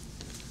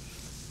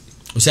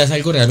 O sea, es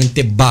algo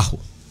realmente bajo.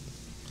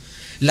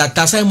 La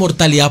tasa de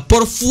mortalidad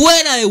por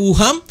fuera de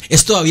Wuhan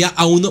es todavía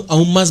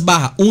aún más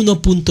baja,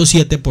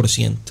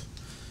 1.7%.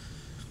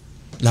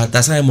 La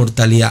tasa de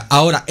mortalidad.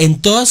 Ahora, en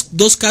todos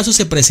 2 casos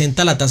se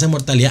presenta la tasa de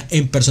mortalidad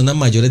en personas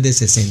mayores de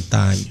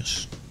 60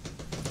 años.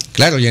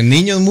 Claro, y en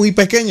niños muy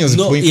pequeños.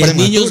 Y en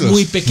niños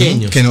muy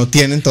pequeños. Que no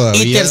tienen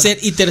todavía.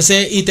 Y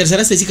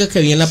tercera estadística que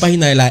vi en la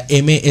página de la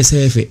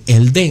MSF.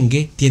 El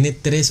dengue tiene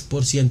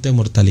 3% de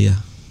mortalidad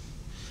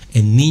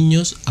en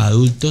niños,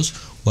 adultos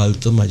o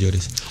adultos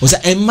mayores. O sea,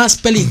 es más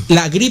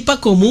la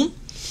gripa común,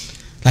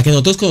 la que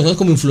nosotros conocemos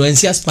como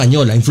influenza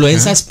española,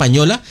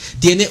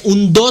 tiene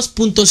un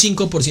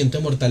 2.5% de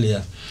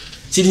mortalidad.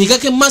 Significa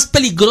que es más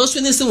peligroso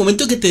en este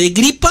momento que te dé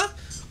gripa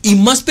y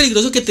más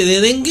peligroso que te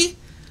dé dengue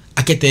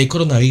a que te dé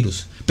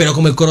coronavirus. Pero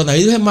como el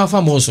coronavirus es más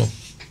famoso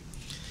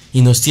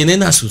y nos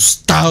tienen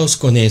asustados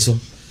con eso,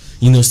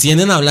 y nos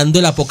tienen hablando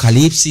del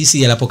apocalipsis y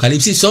del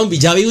apocalipsis zombie.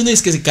 Ya vi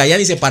unos que se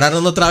caían y se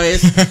pararon otra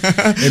vez.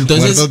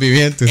 Entonces, muertos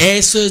vivientes.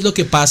 Eso es lo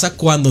que pasa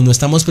cuando no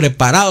estamos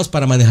preparados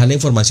para manejar la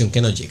información que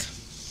nos llega.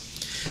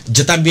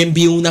 Yo también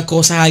vi una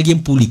cosa,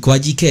 alguien publicó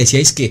allí que decía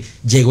es que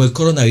llegó el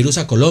coronavirus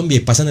a Colombia y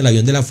pasan el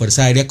avión de la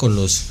Fuerza Aérea con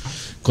los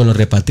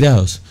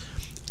repatriados.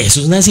 Eso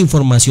es una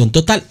desinformación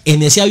total.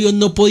 En ese avión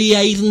no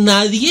podía ir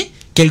nadie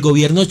que el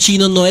gobierno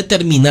chino no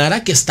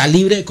determinara que está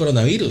libre de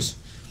coronavirus.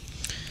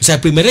 O sea,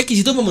 el primer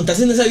requisito para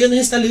montarse en ese avión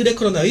es estar libre de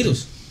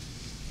coronavirus.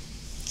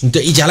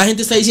 Y ya la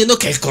gente está diciendo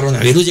que el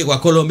coronavirus llegó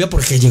a Colombia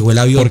porque llegó el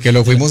avión. Porque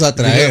lo fuimos a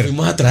traer.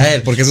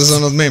 Porque esos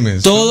son los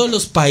memes. Todos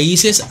los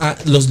países,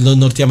 los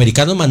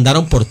norteamericanos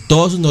mandaron por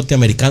todos sus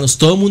norteamericanos.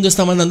 Todo el mundo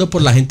está mandando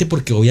por la gente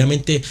porque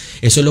obviamente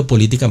eso es lo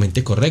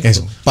políticamente correcto.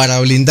 Eso. Para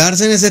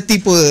blindarse en ese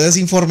tipo de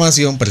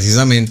desinformación,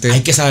 precisamente...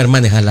 Hay que saber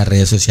manejar las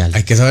redes sociales.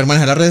 Hay que saber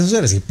manejar las redes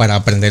sociales. Y para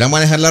aprender a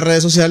manejar las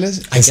redes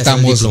sociales,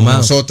 estamos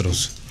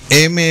nosotros,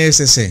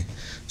 MSC.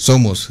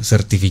 Somos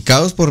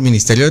certificados por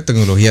Ministerio de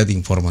Tecnología de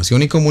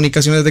Información y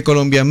Comunicaciones de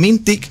Colombia,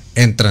 MINTIC,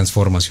 en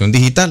transformación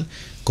digital.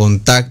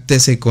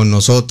 Contáctese con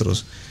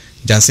nosotros,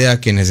 ya sea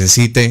que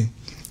necesite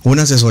un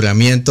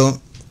asesoramiento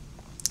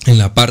en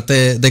la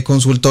parte de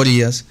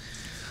consultorías,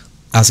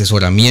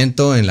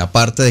 asesoramiento en la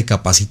parte de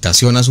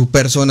capacitación a su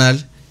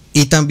personal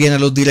y también a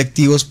los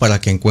directivos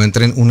para que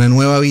encuentren una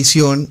nueva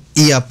visión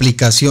y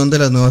aplicación de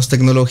las nuevas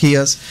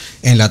tecnologías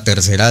en la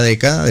tercera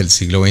década del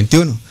siglo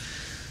XXI.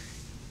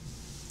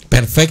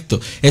 Perfecto.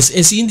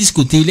 Es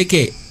indiscutible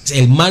que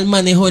el mal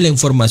manejo de la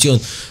información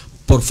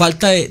por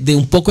falta de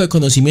un poco de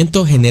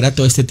conocimiento genera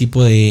todo este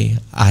tipo de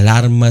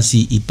alarmas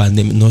y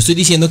pandemias. No estoy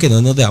diciendo que no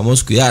nos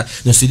debamos cuidar,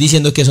 no estoy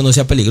diciendo que eso no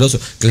sea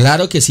peligroso,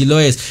 claro que sí lo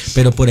es,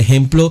 pero por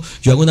ejemplo,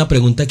 yo hago una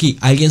pregunta aquí,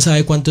 ¿alguien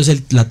sabe cuánto es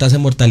la tasa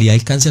de mortalidad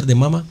del cáncer de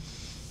mama?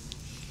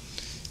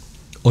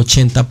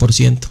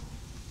 80%.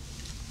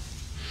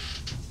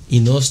 Y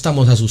no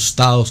estamos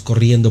asustados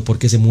corriendo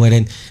porque se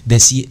mueren de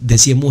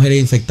 100 mujeres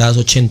infectadas,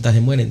 80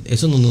 se mueren.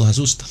 Eso no nos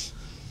asusta.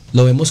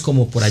 Lo vemos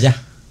como por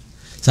allá.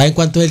 ¿Saben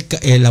cuánto es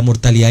la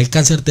mortalidad del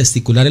cáncer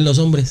testicular en los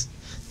hombres?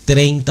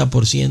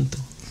 30%.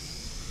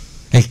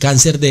 El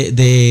cáncer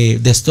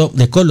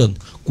de colon,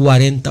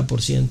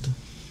 40%.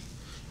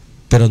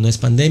 Pero no es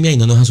pandemia y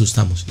no nos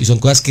asustamos. Y son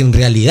cosas que en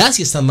realidad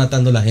sí están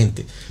matando a la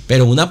gente.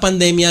 Pero una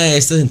pandemia de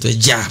estas,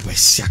 entonces ya, pues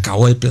se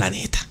acabó el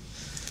planeta.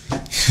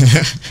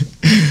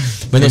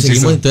 Bueno,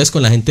 seguimos entonces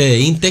con la gente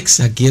de INTECS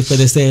aquí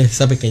después de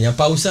esta pequeña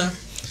pausa,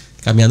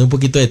 cambiando un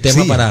poquito de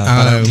tema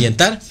para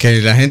ambientar.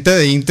 Que la gente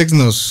de INTECS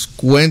nos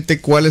cuente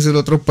cuál es el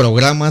otro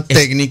programa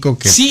técnico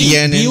que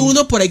tienen. Sí, y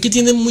uno por ahí que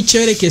tiene muy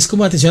chévere que es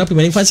como atención a la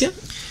primera infancia.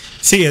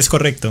 Sí, es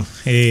correcto.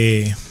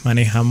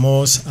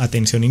 Manejamos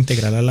atención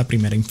integral a la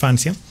primera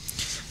infancia.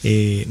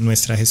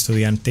 Nuestras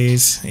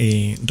estudiantes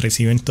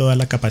reciben toda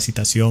la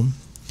capacitación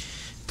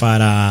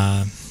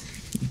para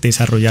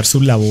desarrollar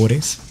sus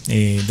labores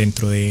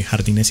dentro de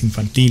jardines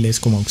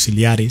infantiles como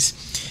auxiliares,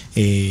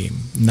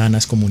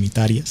 nanas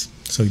comunitarias.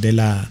 Soy de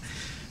la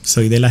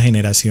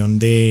generación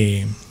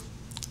de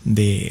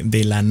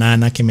la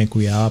nana que me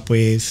cuidaba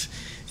pues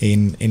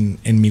en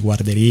mi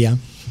guardería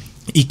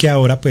y que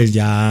ahora pues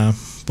ya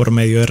por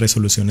medio de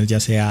resoluciones ya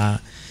se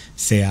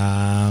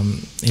ha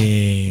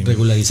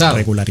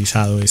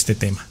regularizado este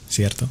tema,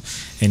 ¿cierto?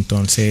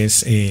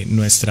 Entonces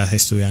nuestras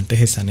estudiantes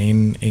están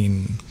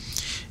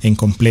en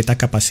completa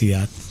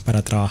capacidad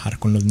para trabajar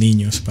con los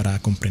niños, para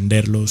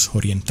comprenderlos,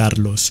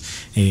 orientarlos,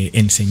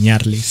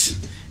 enseñarles,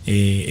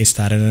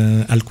 estar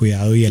al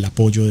cuidado y el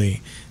apoyo de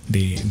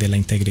la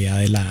integridad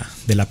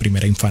de la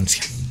primera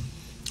infancia.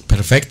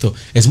 Perfecto.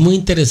 Es muy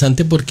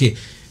interesante porque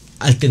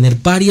al tener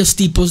varios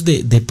tipos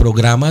de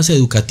programas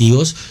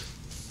educativos,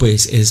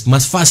 pues es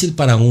más fácil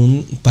para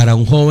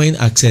un joven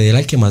acceder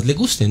al que más le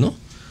guste, ¿no?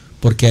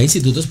 Porque hay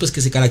institutos pues que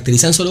se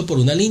caracterizan solo por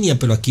una línea,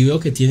 pero aquí veo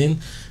que tienen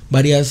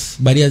varias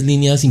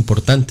líneas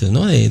importantes,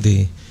 ¿no?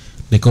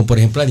 Como por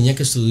ejemplo la niña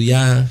que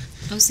estudia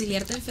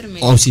auxiliar de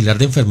enfermería. Auxiliar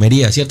de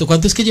enfermería, ¿cierto?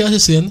 ¿Cuánto es que llevas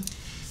estudiando?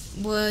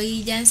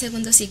 Voy ya en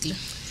segundo ciclo.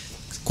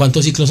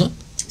 ¿Cuántos ciclos son?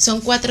 Son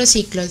 4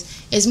 ciclos.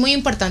 Es muy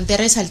importante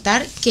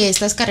resaltar que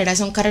estas carreras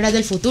son carreras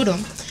del futuro.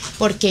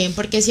 ¿Por qué?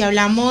 Porque si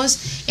hablamos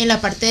en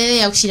la parte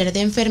de auxiliar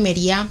de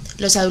enfermería,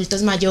 los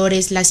adultos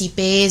mayores, las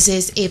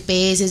IPS,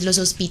 EPS, los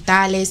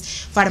hospitales,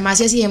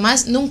 farmacias y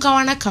demás, nunca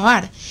van a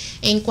acabar.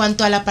 En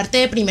cuanto a la parte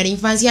de primera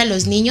infancia,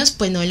 los niños,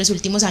 pues no, en los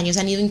últimos años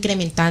han ido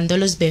incrementando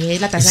los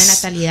bebés, la tasa de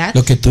natalidad.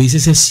 Lo que tú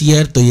dices es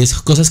cierto y es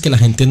cosas que la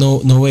gente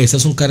no ve,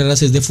 esas son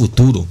carreras es de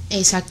futuro.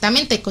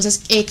 Exactamente,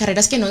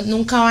 carreras que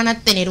nunca van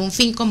a tener un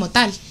fin como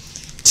tal.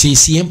 Sí,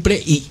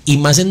 siempre, y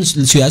más en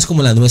ciudades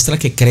como la nuestra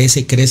que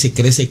crece.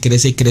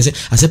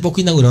 Hace poco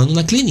inauguraron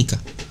una clínica.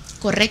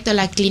 Correcto,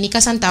 la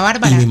clínica Santa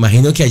Bárbara. Y me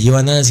imagino que allí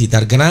van a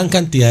necesitar gran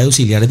cantidad de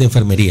auxiliares de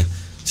enfermería,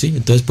 ¿sí?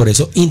 Entonces por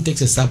eso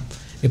INTECS está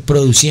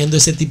produciendo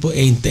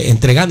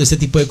entregando este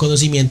tipo de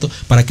conocimiento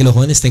para que los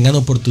jóvenes tengan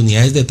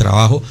oportunidades de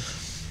trabajo,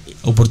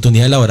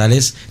 oportunidades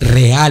laborales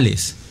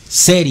reales,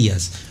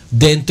 serias,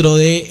 dentro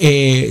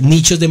de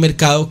nichos de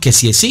mercado que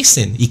sí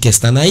existen y que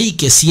están ahí,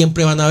 que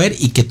siempre van a haber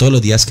y que todos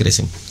los días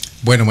crecen.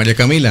 Bueno, María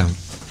Camila,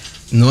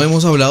 no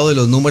hemos hablado de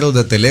los números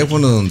de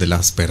teléfono donde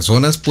las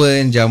personas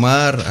pueden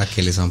llamar a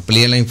que les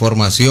amplíen la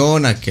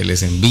información, a que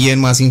les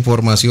envíen más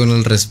información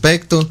al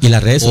respecto. Y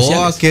las redes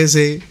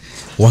sociales.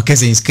 O a que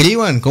se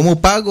inscriban. ¿Cómo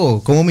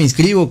pago? ¿Cómo me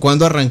inscribo?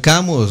 ¿Cuándo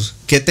arrancamos?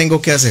 ¿Qué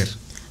tengo que hacer?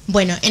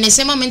 Bueno, en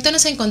este momento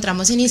nos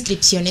encontramos en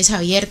inscripciones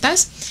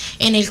abiertas,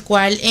 en el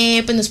cual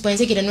pues nos pueden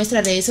seguir en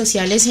nuestras redes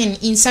sociales, en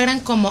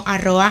Instagram como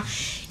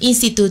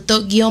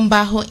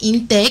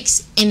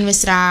 @instituto_intex, en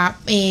nuestra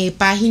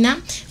página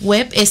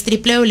web es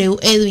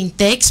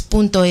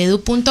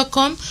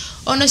www.eduintex.edu.com,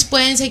 o nos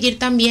pueden seguir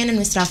también en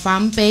nuestra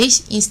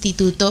fanpage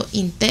Instituto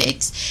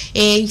INTECS,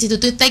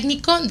 Instituto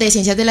Técnico de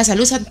Ciencias de la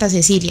Salud Santa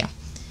Cecilia.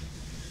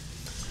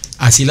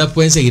 Así la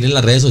pueden seguir en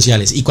las redes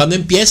sociales. ¿Y cuándo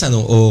empiezan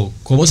o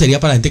cómo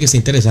sería para la gente que esté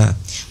interesada?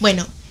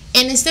 Bueno,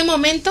 en este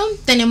momento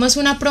tenemos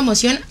una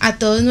promoción a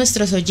todos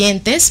nuestros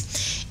oyentes,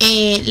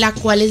 la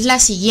cual es la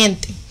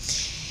siguiente.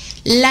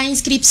 La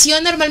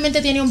inscripción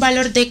normalmente tiene un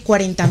valor de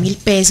 40.000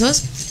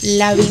 pesos,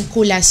 la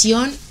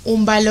vinculación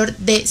un valor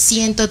de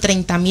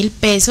 130.000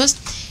 pesos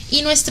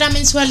y nuestra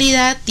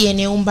mensualidad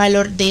tiene un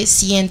valor de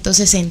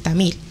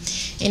 160.000.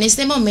 En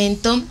este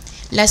momento,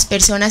 las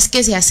personas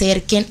que se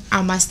acerquen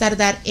a más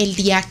tardar el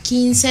día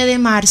 15 de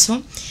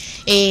marzo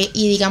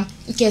y digan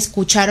que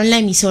escucharon la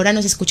emisora,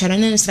 nos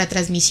escucharon en nuestra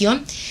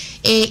transmisión,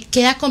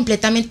 queda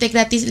completamente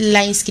gratis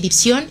la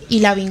inscripción y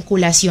la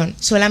vinculación.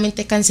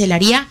 Solamente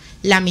cancelaría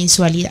la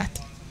mensualidad,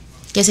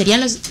 que serían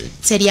los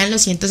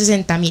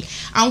 160.000.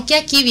 Aunque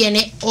aquí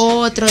viene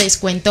otro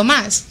descuento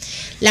más.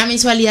 La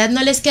mensualidad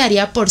no les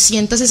quedaría por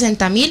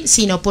 160.000,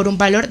 sino por un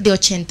valor de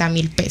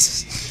 80.000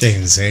 pesos.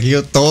 ¿En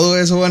serio todo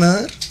eso van a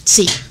dar?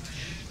 Sí.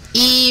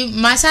 Y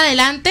más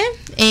adelante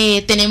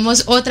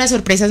tenemos otras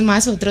sorpresas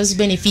más, otros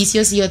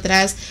beneficios y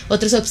otros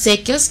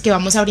obsequios que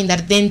vamos a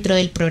brindar dentro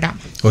del programa.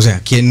 O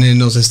sea, quienes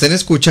nos estén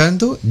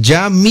escuchando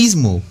ya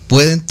mismo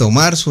pueden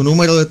tomar su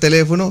número de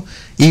teléfono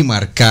y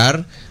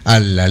marcar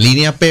a la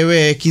línea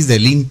PBX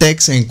del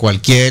INTECS en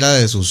cualquiera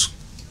de sus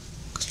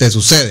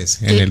sedes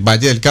en el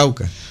Valle del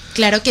Cauca.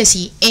 Claro que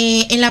sí.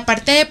 En la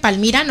parte de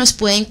Palmira nos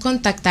pueden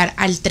contactar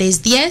al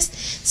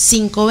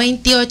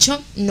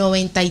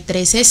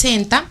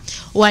 310-528-9360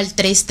 o al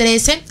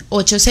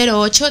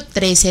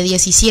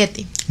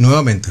 313-808-1317.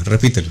 Nuevamente,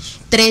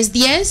 repítelos.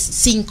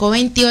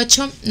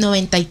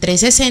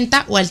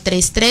 310-528-9360 o al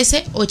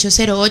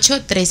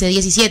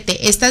 313-808-1317.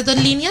 Estas dos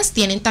líneas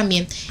tienen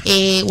también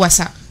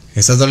WhatsApp.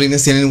 Estas dos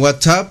líneas tienen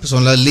WhatsApp,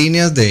 son las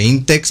líneas de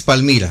INTECS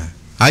Palmira.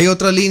 ¿Hay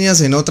otras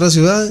líneas en otras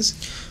ciudades?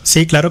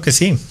 Sí, claro que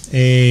sí.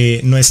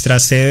 Nuestra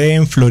sede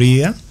en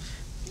Florida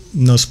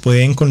nos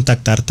pueden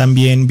contactar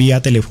también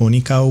vía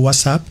telefónica o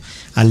WhatsApp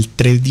al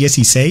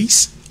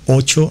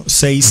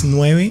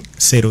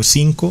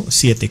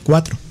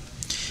 316-869-0574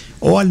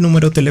 o al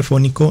número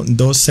telefónico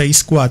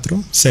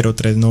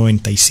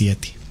 264-0397.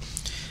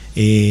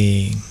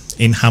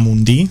 En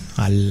Jamundí,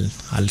 al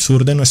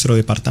sur de nuestro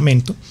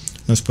departamento,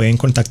 nos pueden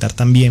contactar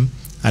también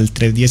al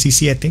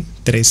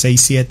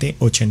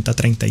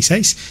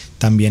 317-367-8036.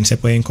 También se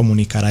pueden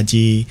comunicar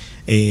allí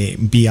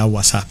vía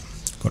WhatsApp,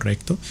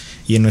 ¿correcto?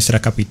 Y en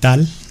nuestra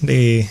capital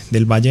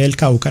del Valle del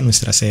Cauca,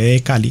 nuestra sede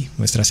de Cali,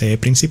 nuestra sede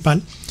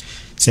principal,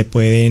 se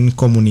pueden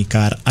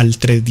comunicar al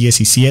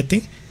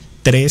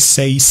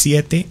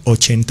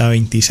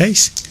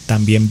 317-367-8026,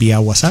 también vía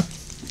WhatsApp.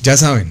 Ya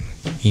saben,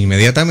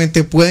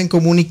 inmediatamente pueden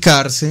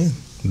comunicarse,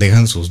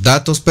 dejan sus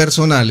datos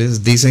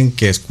personales, dicen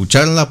que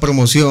escucharon la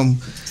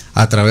promoción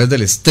a través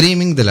del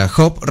streaming de la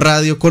Hub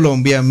Radio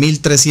Colombia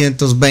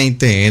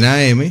 1320 en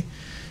AM,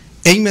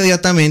 e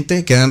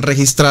inmediatamente quedan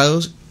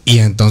registrados. Y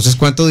entonces,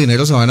 ¿cuánto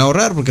dinero se van a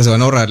ahorrar? Porque se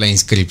van a ahorrar la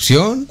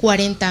inscripción.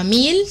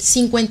 40.000,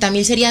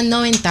 50.000 serían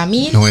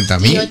 90.000 y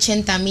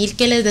 80.000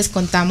 que les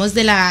descontamos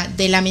de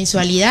la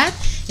mensualidad.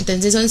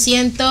 Entonces son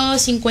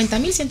 150.000,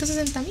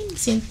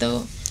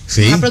 160.000,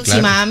 sí,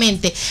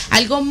 aproximadamente. Claro.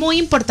 Algo muy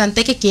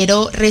importante que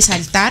quiero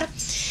resaltar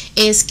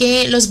es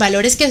que los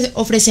valores que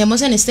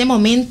ofrecemos en este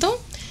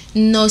momento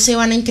no se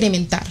van a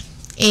incrementar.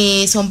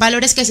 Son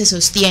valores que se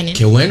sostienen.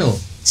 ¡Qué bueno!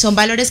 Son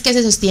valores que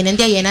se sostienen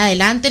de ahí en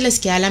adelante, les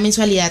queda la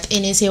mensualidad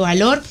en ese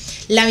valor.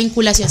 La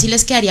vinculación sí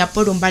les quedaría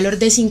por un valor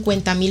de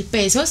 50.000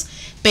 pesos,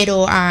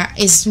 pero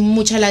es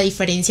mucha la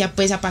diferencia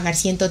pues a pagar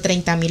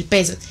 130.000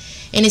 pesos.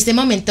 En este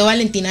momento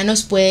Valentina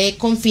nos puede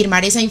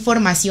confirmar esa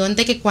información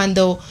de que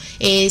cuando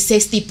se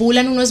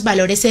estipulan unos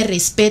valores se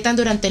respetan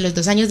durante los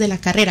 2 años de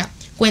la carrera.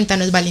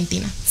 Cuéntanos,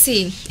 Valentina.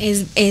 Sí,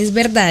 es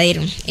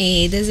verdadero.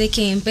 Desde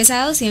que he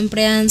empezado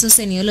siempre han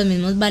sostenido los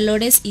mismos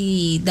valores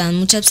y dan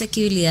mucha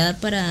asequibilidad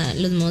para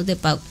los modos de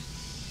pago.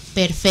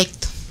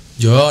 Perfecto.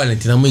 Yo,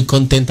 Valentina, muy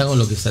contenta con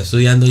lo que está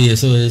estudiando y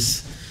eso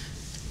es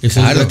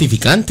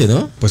gratificante,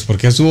 ¿no? Pues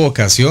porque es su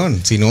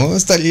vocación, si no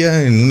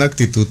estaría en una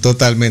actitud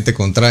totalmente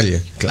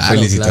contraria. Claro,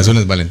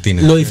 felicitaciones, claro.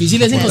 Valentina. Lo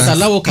difícil es encontrar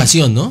la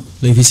vocación, ¿no?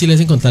 Lo difícil es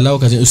encontrar la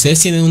vocación. ¿Ustedes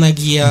tienen una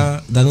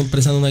guía,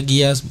 prestando unas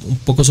guías un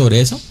poco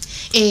sobre eso?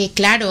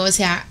 Claro, o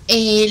sea,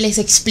 les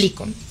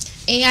explico.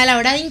 A la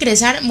hora de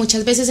ingresar,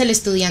 muchas veces el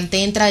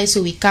estudiante entra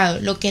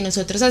desubicado. Lo que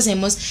nosotros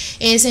hacemos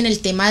es, en el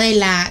tema de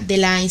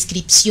la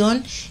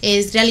inscripción,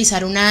 es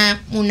realizar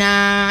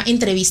una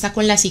entrevista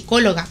con la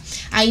psicóloga.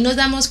 Ahí nos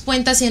damos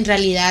cuenta si en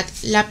realidad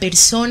la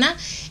persona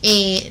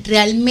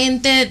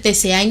realmente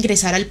desea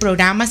ingresar al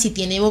programa, si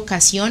tiene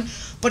vocación,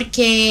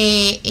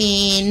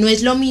 porque no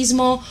es lo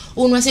mismo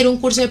uno hacer un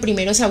curso de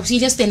primeros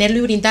auxilios, tenerlo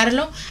y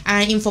brindarlo,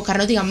 a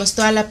enfocarnos, digamos,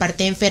 toda la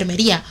parte de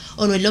enfermería,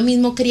 o no es lo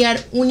mismo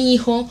criar un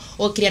hijo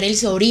o criar el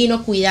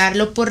sobrino,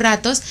 cuidarlo por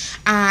ratos,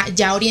 a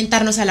ya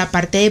orientarnos a la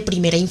parte de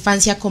primera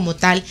infancia como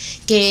tal,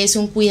 que es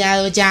un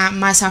cuidado ya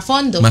más a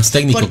fondo, más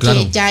técnico, porque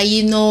claro. ya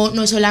ahí no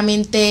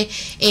solamente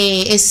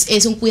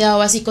es un cuidado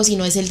básico,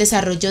 sino es el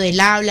desarrollo del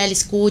habla, la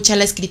escucha,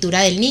 la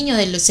escritura del niño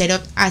de los 0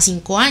 a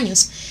 5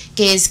 años,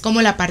 que es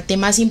como la parte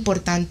más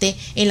importante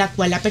en la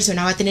cual la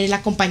persona va a tener el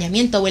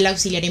acompañamiento, o el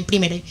auxiliar en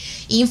primera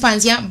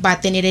infancia va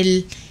a tener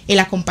el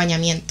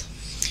acompañamiento.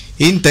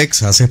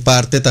 INTECS hace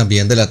parte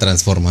también de la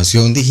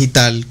transformación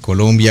digital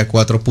Colombia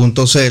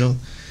 4.0,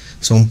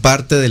 son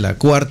parte de la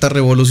cuarta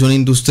revolución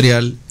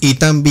industrial y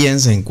también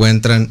se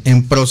encuentran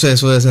en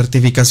proceso de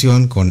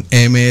certificación con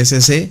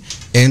MSC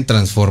en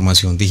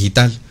transformación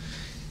digital.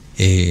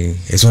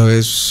 Eso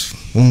es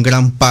un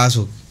gran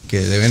paso que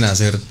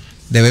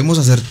debemos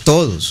hacer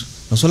todos,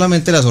 no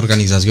solamente las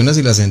organizaciones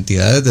y las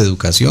entidades de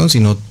educación,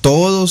 sino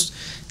todos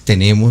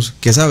tenemos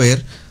que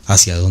saber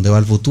hacia dónde va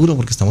el futuro,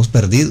 porque estamos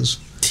perdidos.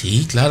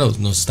 Sí, claro,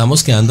 nos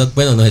estamos quedando,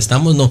 bueno,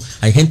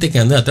 hay gente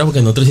quedando de atrás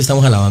porque nosotros sí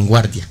estamos a la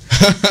vanguardia.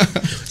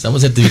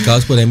 Estamos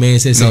certificados por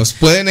MSC. Nos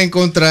pueden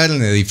encontrar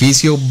en el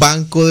edificio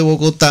Banco de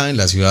Bogotá, en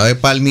la ciudad de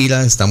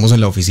Palmira, estamos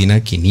en la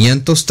oficina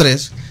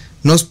 503,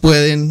 nos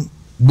pueden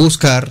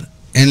buscar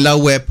en la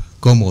web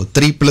como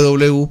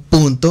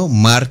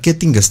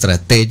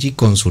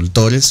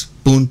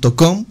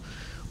www.marketingstrategiconsultores.com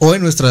o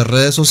en nuestras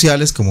redes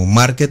sociales como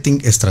Marketing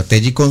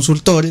Strategy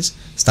Consultores.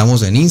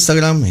 Estamos en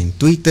Instagram, en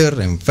Twitter,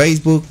 en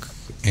Facebook,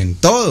 en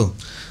todo.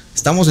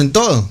 Estamos en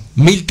todo.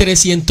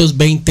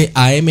 1320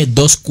 AM,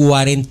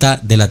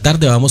 2:40 de la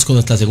tarde. Vamos con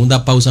nuestra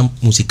segunda pausa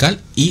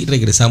musical y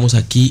regresamos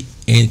aquí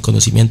en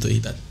Conocimiento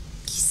Digital.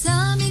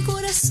 Quizá mi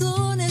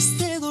corazón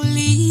esté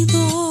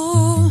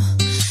dolido,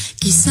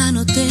 quizá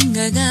no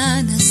tenga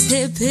ganas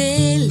de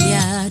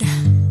pelear,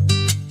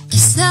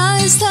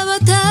 quizá esta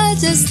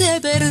batalla esté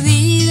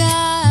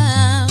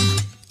perdida,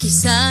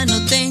 quizá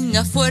no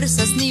tenga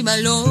fuerzas ni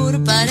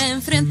valor para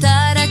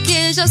enfrentar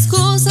aquellas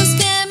cosas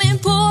que me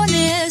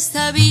impone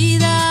esta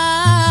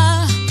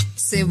vida.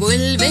 Se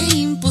vuelve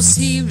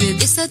imposible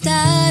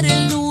desatar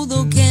el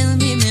nudo que en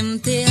mi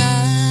mente hay.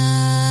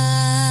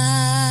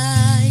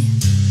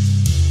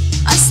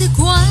 ¿Hace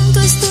cuánto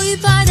estoy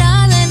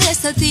parada en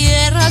esta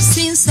tierra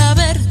sin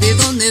saber de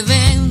dónde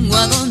vengo,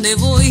 a dónde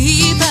voy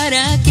y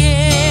para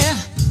qué?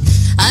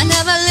 A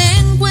nada le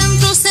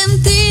encuentro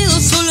sentido,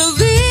 solo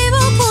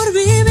vivo por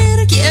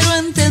vivir. Quiero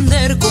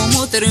entender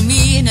cómo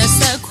termina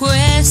esta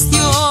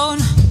cuestión.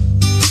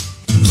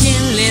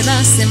 ¿Quién le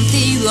da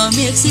sentido a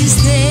mi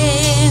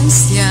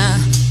existencia?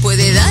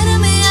 ¿Puede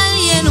darme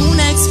alguien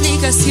una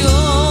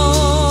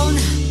explicación?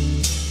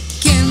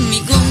 Que en mi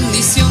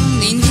condición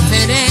de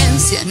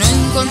indiferencia no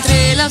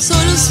encontré la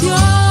solución.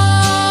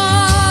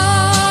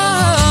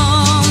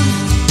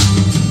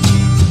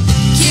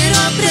 Quiero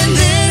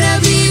aprender a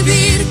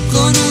vivir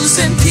con un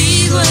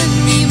sentido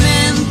en mi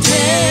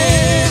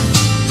mente,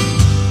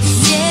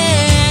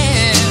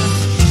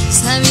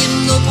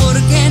 sabiendo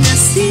por qué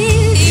nací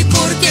y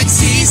por qué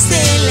existe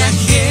la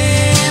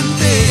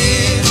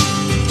gente.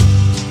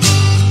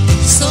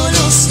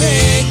 Solo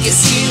sé que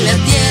si la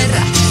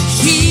tierra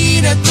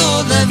gira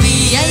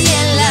todavía y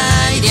el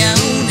aire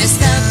aún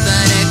está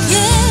para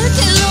aquel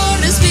que lo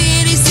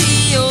respire, y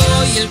si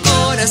hoy el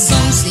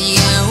corazón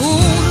sigue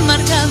aún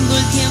marcando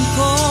el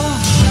tiempo,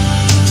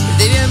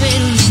 debe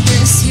haber una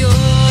intención.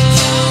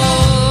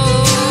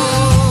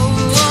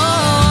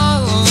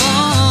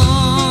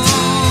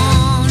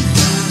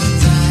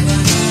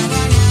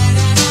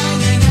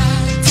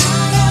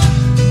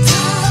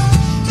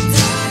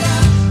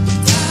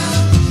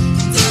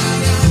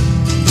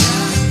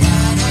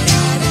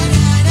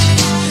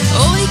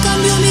 Hoy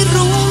cambió mi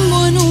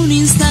rumbo en un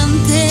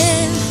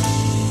instante,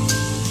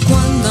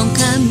 cuando a un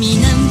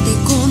caminante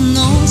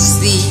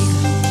conocí.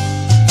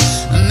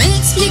 Me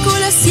explicó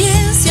la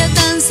ciencia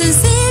tan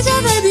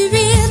sencilla de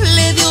vivir,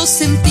 le dio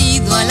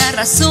sentido a la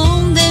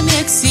razón de mi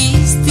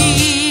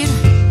existir.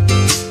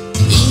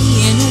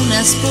 Y en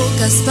unas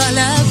pocas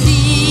palabritas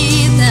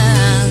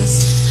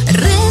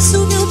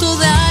resumió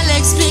toda la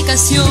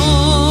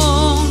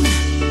explicación.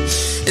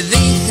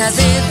 Deja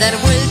de dar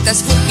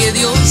vueltas porque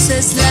Dios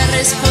es la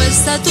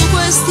respuesta a tu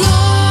cuestión.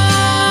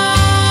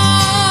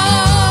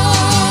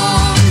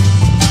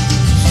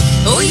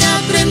 Hoy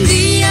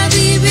aprendí a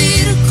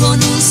vivir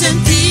con un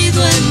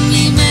sentido en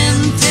mi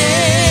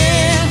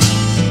mente,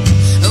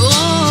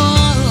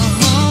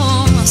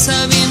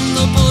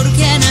 sabiendo por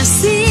qué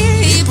nací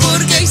y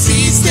por qué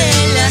existe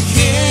la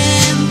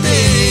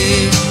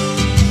gente.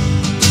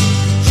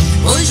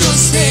 Hoy yo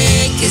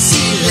sé que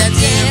si la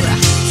tierra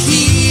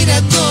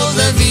gira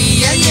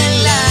todavía y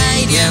el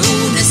aire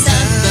aún está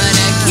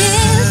para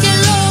aquel que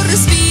lo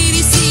respire,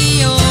 y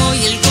si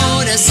hoy el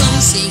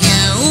corazón sigue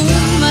aún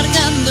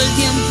marcando el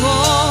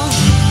tiempo,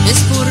 es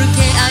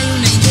porque hay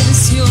una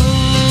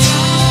intención.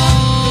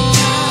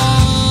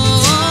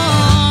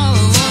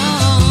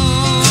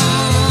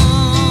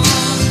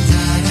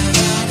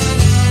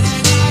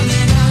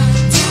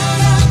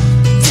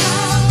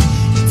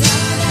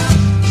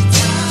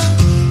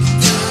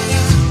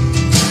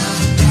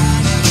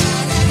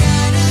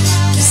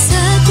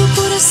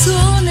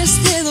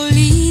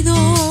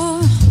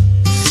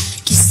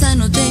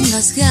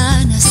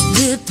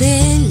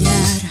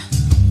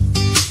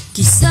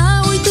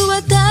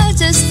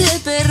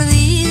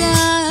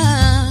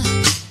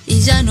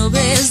 y ya no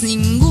ves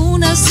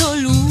ninguna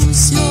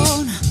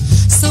solución.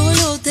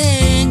 Solo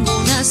tengo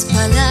unas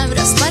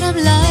palabras para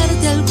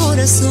hablarte al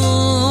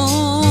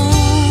corazón.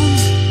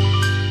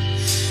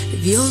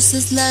 Dios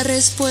es la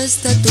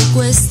respuesta a tu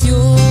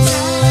cuestión.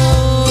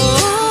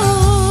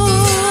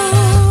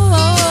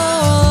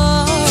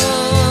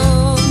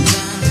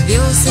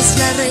 Dios es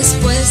la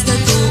respuesta a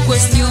tu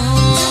cuestión.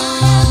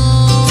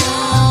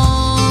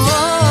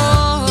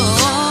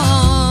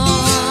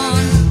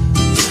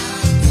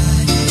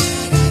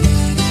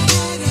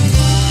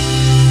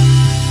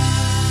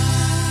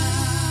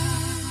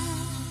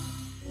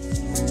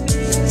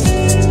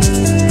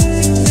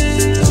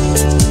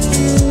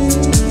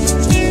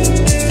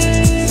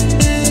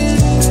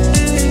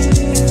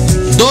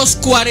 Dos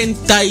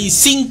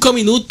 45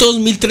 minutos,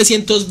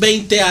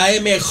 1320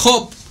 AM,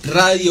 Hop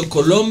Radio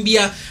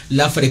Colombia,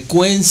 la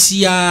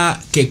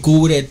frecuencia que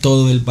cubre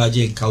todo el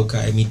Valle del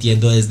Cauca,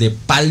 emitiendo desde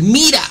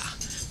Palmira,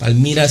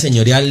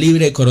 señorial,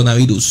 libre de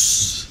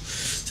coronavirus.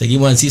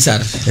 Seguimos en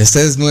César.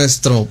 Este es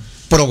nuestro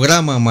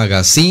programa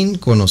Magazine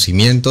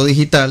Conocimiento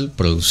Digital,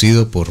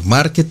 producido por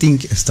Marketing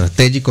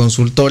Strategy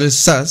Consultores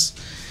SAS,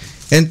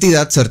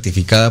 entidad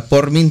certificada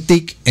por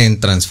MINTIC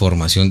en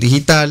transformación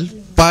digital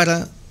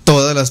para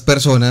todas las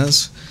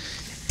personas,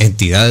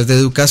 entidades de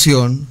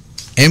educación,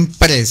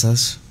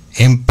 empresas,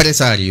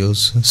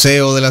 empresarios,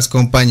 CEO de las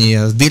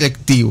compañías,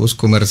 directivos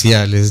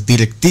comerciales,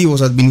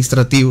 directivos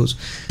administrativos,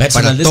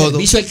 personal de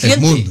servicio al cliente.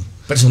 El mundo.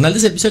 Personal de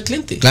servicio al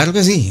cliente. Claro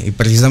que sí, y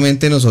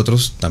precisamente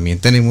nosotros también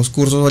tenemos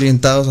cursos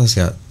orientados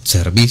hacia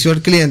servicio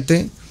al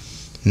cliente,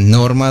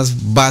 normas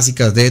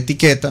básicas de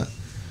etiqueta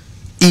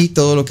y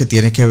todo lo que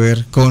tiene que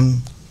ver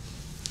con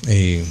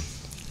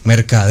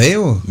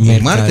mercadeo y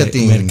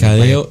marketing.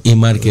 Mercadeo y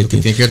marketing.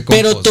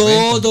 Pero postventa.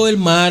 todo el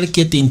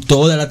marketing,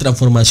 toda la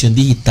transformación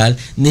digital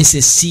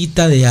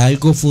necesita de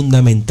algo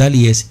fundamental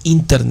y es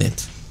Internet.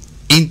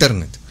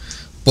 Internet.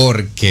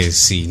 Porque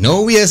si no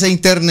hubiese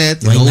Internet,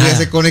 No hay no nada.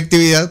 hubiese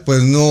conectividad,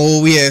 pues no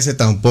hubiese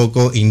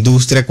tampoco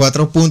Industria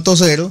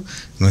 4.0,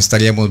 no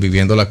estaríamos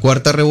viviendo la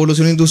cuarta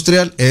revolución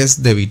industrial.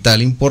 Es de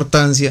vital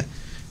importancia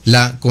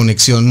la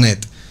conexión net.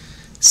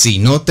 Si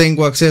no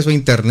tengo acceso a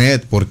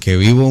Internet porque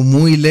vivo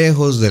muy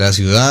lejos de la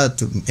ciudad,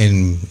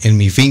 en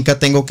mi finca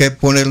tengo que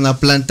poner una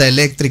planta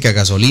eléctrica,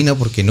 gasolina,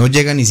 porque no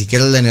llega ni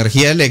siquiera la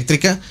energía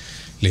eléctrica,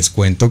 les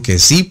cuento que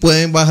sí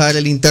pueden bajar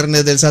el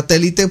Internet del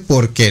satélite,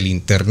 porque el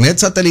Internet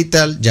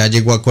satelital ya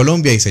llegó a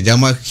Colombia y se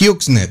llama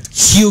HughesNet.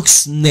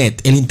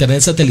 HughesNet, el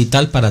Internet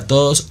satelital para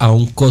todos a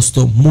un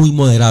costo muy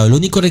moderado. El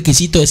único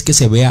requisito es que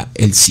se vea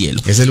el cielo.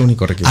 Es el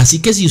único requisito. Así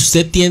que si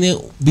usted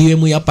vive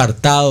muy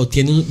apartado,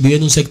 vive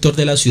en un sector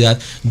de la ciudad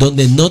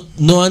donde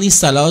no han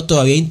instalado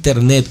todavía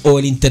Internet, o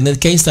el Internet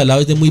que ha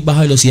instalado es de muy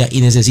baja velocidad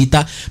y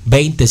necesita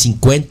 20,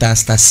 50,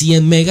 hasta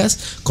 100 megas,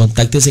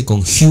 contáctese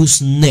con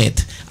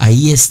HughesNet.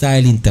 Ahí está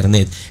el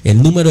Internet.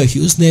 El número de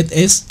HughesNet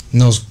es...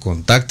 Nos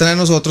contactan a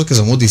nosotros, que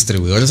somos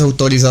distribuidores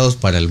autorizados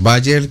para el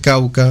Valle del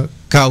Cauca,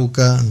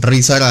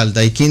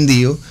 Risaralda y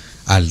Quindío,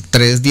 al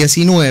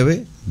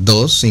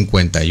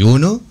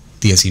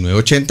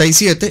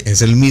 319-251-1987.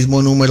 Es el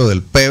mismo número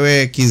del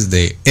PBX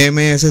de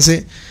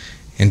MSC.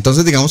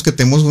 Entonces digamos que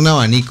tenemos un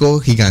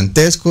abanico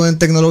gigantesco en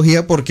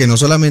tecnología, porque no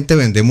solamente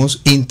vendemos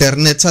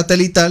Internet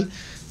satelital,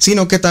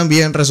 sino que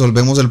también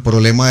resolvemos el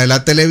problema de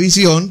la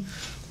televisión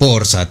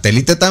por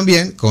satélite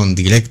también con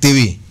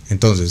DirecTV.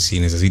 Entonces, si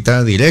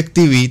necesita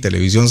DirecTV,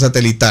 televisión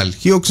satelital,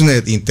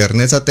 HughesNet,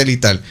 Internet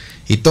satelital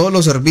y todos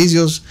los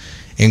servicios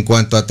en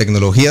cuanto a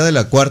tecnología de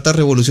la cuarta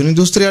revolución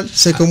industrial,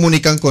 se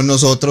comunican con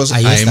nosotros a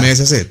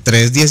MSC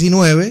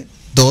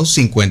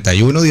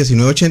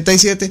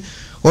 319-251-1987,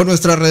 o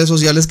nuestras redes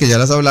sociales que ya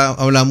las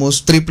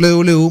hablamos,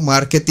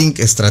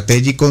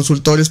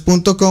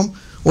 www.marketingstrategiconsultores.com,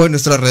 o en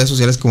nuestras redes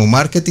sociales como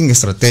Marketing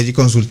Strategy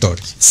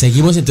Consultores.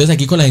 Seguimos entonces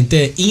aquí con la gente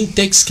de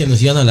INTECS, que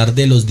nos iban a hablar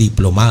de los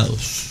diplomados.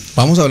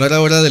 Vamos a hablar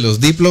ahora de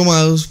los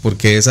diplomados,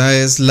 porque esa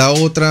es la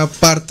otra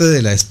parte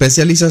de la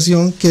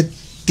especialización que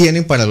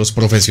tienen para los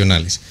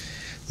profesionales.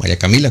 María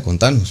Camila,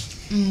 contanos.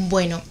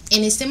 Bueno,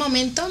 en este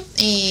momento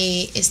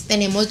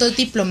tenemos 2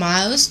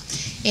 diplomados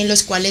en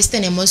los cuales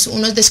tenemos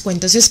unos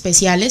descuentos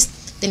especiales.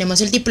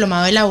 Tenemos el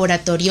diplomado de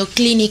laboratorio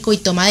clínico y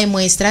toma de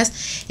muestras.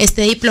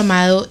 Este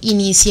diplomado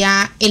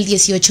inicia el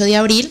 18 de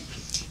abril.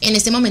 En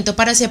este momento,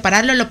 para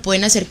separarlo, lo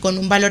pueden hacer con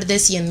un valor de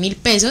 100.000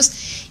 pesos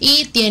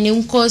y tiene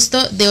un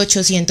costo de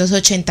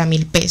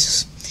 880.000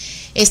 pesos.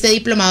 Este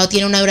diplomado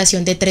tiene una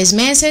duración de 3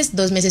 meses,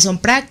 2 meses son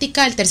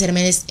práctica, 2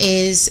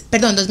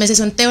 meses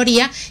son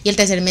teoría y el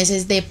tercer mes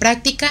es de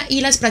práctica,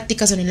 y las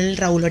prácticas son en el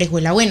Raúl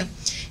Orejuela Bueno.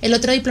 El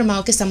otro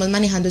diplomado que estamos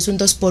manejando es un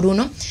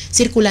 2x1,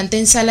 circulante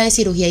en sala de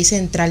cirugía y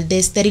central de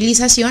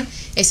esterilización.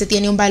 Este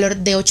tiene un valor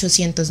de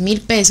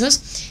 800.000 pesos,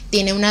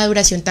 tiene una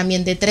duración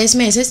también de 3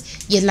 meses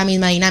y es la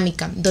misma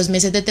dinámica, 2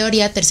 meses de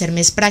teoría, tercer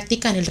mes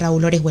práctica en el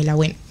Raúl Orejuela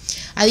Bueno.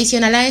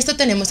 Adicional a esto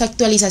tenemos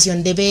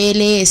actualización de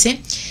BLS,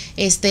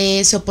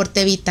 este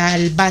soporte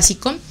vital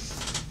básico,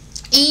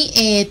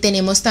 y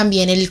tenemos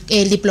también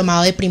el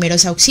diplomado de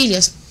primeros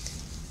auxilios.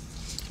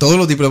 ¿Todos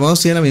los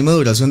diplomados tienen la misma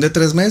duración de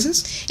 3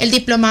 meses? El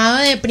diplomado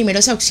de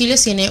primeros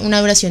auxilios tiene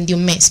una duración de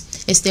 1 mes,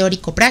 es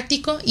teórico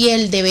práctico, y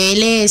el de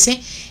BLS, si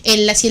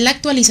es la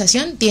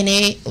actualización,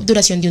 tiene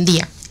duración de 1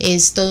 día.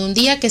 Es todo un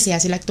día que se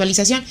hace la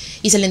actualización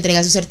y se le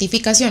entrega su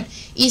certificación.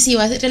 Y si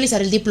va a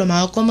realizar el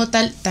diplomado como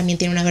tal, también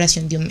tiene una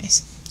duración de 1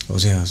 mes. O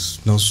sea,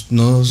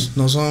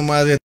 no son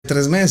más de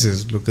 3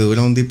 meses lo que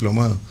dura un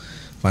diplomado.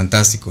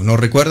 Fantástico. ¿Nos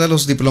recuerda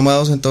los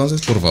diplomados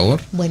entonces, por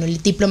favor? Bueno,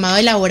 el diplomado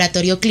de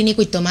laboratorio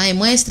clínico y toma de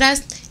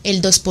muestras,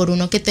 el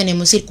 2x1 que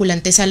tenemos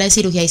circulante sala de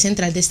cirugía y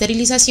central de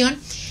esterilización,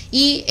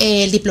 y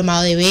el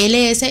diplomado de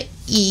BLS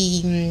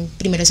y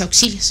primeros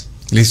auxilios.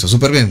 Listo,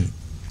 súper bien.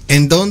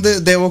 ¿En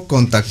dónde debo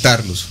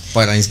contactarlos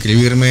para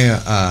inscribirme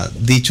a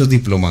dichos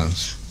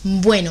diplomados?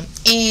 Bueno,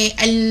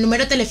 el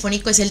número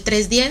telefónico es el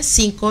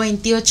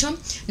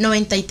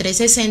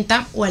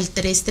 310-528-9360 o al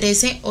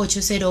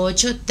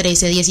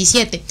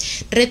 313-808-1317.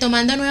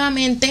 Retomando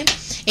nuevamente,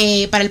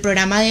 para el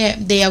programa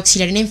de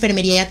auxiliar en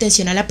enfermería y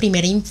atención a la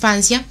primera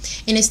infancia,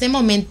 en este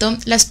momento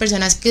las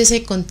personas que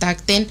se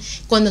contacten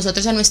con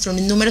nosotros a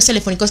nuestros números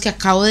telefónicos que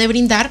acabo de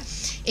brindar,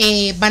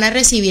 van a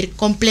recibir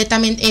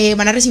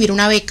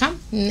una beca,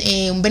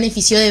 un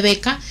beneficio de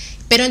beca,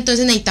 pero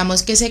entonces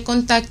necesitamos que se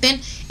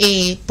contacten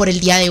por el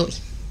día de hoy.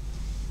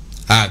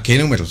 ¿Qué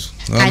números?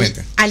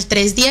 Nuevamente. Al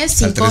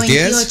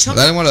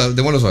 310-528.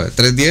 Démoslo suave.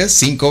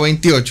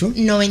 310-528.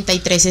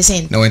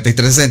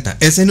 9360.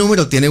 Ese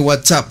número tiene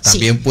WhatsApp.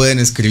 También pueden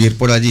escribir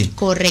por allí.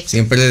 Correcto.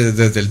 Siempre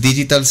desde el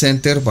Digital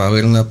Center va a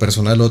haber una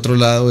persona al otro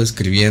lado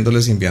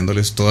escribiéndoles,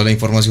 enviándoles toda la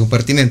información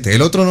pertinente.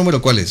 ¿El otro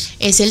número cuál es?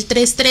 Es el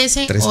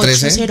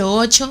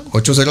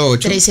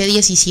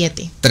 313-808-1317.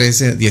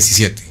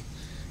 1317.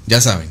 Ya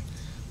saben,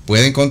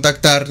 pueden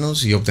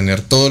contactarnos y obtener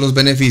todos los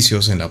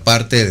beneficios en la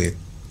parte de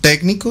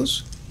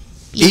técnicos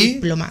y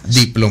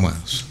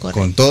diplomados.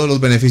 Con todos los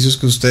beneficios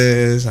que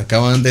ustedes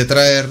acaban de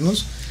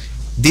traernos,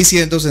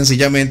 diciendo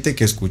sencillamente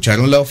que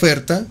escucharon la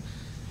oferta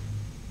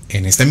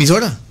en esta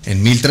emisora,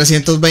 en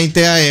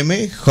 1320 AM,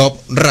 Hub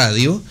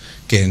Radio,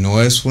 que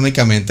no es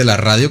únicamente la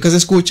radio que se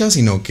escucha,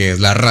 sino que es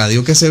la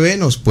radio que se ve.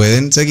 Nos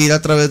pueden seguir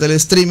a través del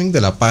streaming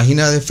de la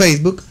página de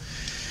Facebook,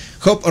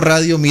 Hub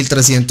Radio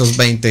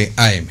 1320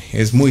 AM.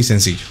 Es muy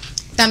sencillo.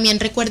 También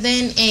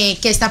recuerden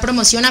que esta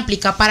promoción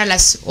aplica para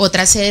las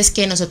otras sedes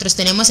que nosotros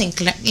tenemos en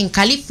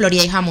Cali,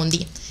 Florida y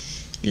Jamundí.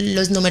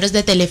 Los números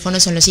de teléfono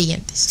son los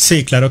siguientes.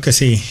 Sí, claro que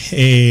sí.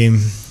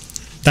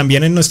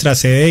 También en nuestra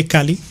sede de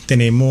Cali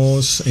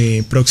tenemos,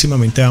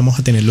 próximamente vamos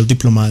a tener los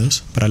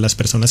diplomados para las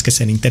personas que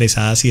estén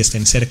interesadas y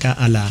estén cerca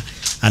a la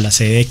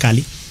sede de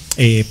Cali.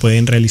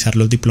 Pueden realizar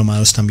los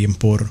diplomados también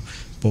por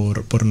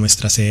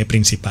nuestra sede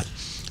principal.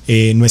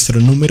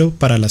 Nuestro número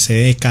para la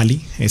sede de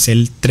Cali es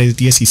el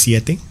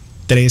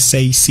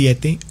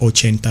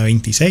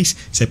 317-367-8026.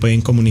 Se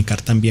pueden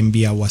comunicar también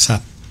vía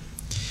WhatsApp.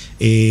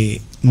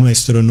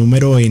 Nuestro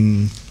número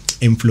en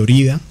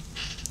Florida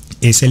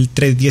es el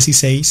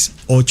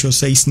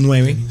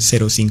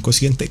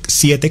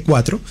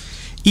 316-869-0574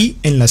 y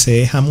en la sede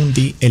de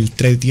Jamundí el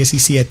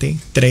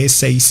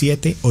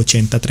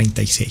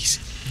 317-367-8036.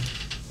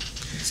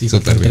 Sí,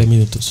 super 3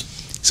 minutos.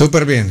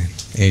 Súper bien.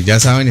 Ya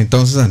saben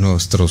entonces, a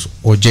nuestros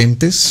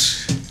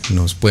oyentes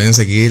nos pueden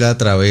seguir a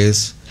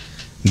través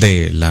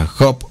de la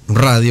Hub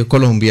Radio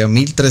Colombia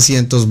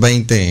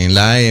 1320 en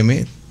la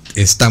AM.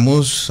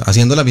 Estamos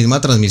haciendo la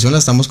misma transmisión, la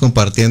estamos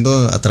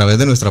compartiendo a través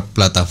de nuestra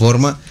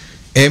plataforma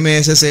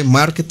MSC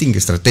Marketing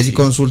Strategy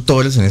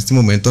Consultores. En este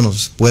momento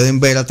nos pueden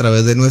ver a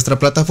través de nuestra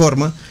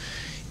plataforma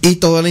y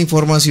toda la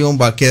información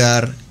va a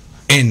quedar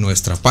en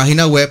nuestra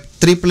página web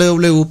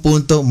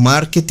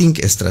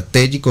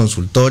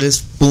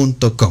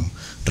www.marketingstrategiconsultores.com.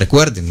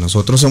 Recuerden,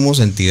 nosotros somos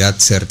entidad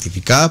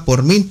certificada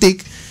por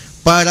INTECS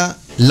para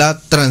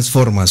la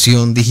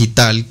transformación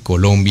digital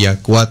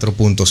Colombia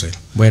 4.0.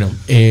 Bueno,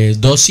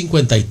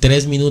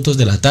 2:53 minutos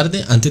de la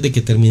tarde. Antes de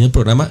que termine el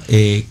programa,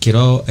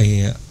 quiero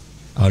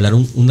hablar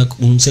un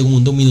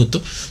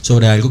minuto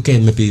sobre algo que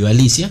me pidió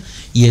Alicia,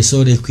 y es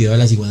sobre el cuidado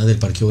de las iguanas del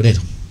Parque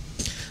Obrero.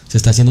 Se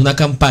está haciendo una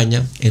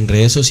campaña en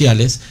redes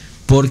sociales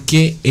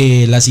porque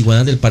las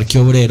iguanas del Parque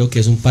Obrero, que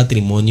es un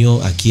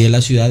patrimonio aquí de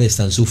la ciudad,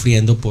 están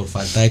sufriendo por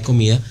falta de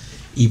comida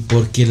y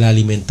porque la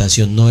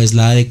alimentación no es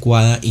la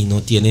adecuada y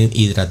no tienen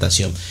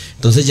hidratación.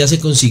 Entonces ya se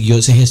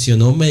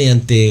gestionó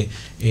mediante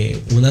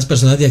unas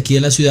personas de aquí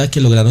de la ciudad que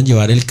lograron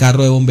llevar el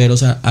carro de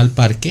bomberos al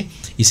parque,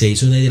 y se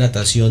hizo una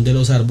hidratación de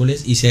los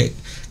árboles y se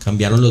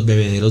cambiaron los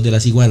bebederos de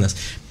las iguanas.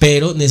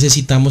 Pero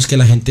necesitamos que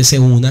la gente se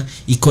una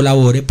y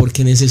colabore,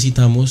 porque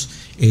necesitamos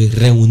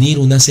reunir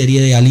una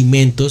serie de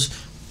alimentos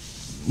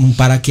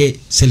para que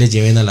se les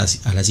lleven a las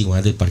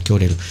iguanas del Parque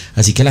Obrero.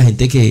 Así que la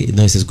gente que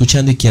nos está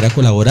escuchando y quiera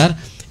colaborar,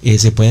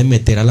 se pueden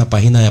meter a la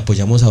página de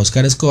Apoyamos a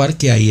Oscar Escobar,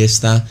 que ahí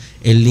está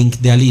el link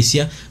de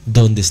Alicia,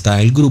 donde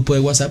está el grupo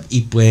de WhatsApp,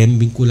 y pueden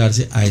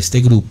vincularse a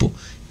este grupo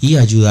y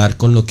ayudar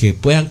con lo que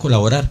puedan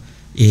colaborar,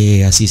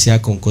 así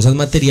sea con cosas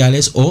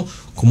materiales o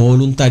como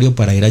voluntario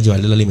para ir a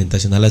llevarle la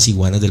alimentación a las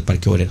iguanas del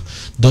Parque Obrero.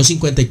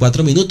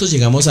 2:54 minutos,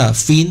 llegamos a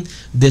fin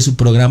de su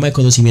programa de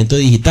Conocimiento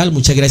Digital.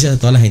 Muchas gracias a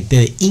toda la gente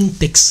de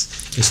INTECS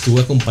que estuvo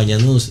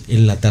acompañándonos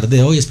en la tarde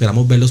de hoy.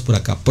 Esperamos verlos por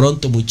acá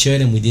pronto, muy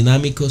chévere, muy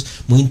dinámicos,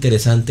 muy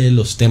interesantes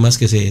los temas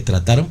que se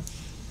trataron.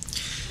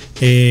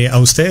 A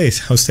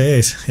ustedes,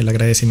 el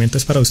agradecimiento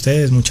es para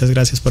ustedes, muchas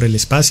gracias por el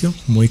espacio,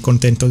 muy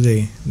contentos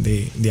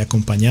de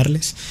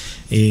acompañarles.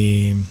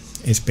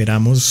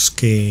 Esperamos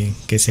que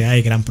sea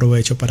de gran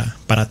provecho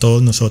para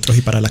todos nosotros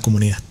y para la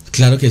comunidad.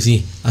 Claro que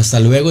sí. Hasta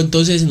luego,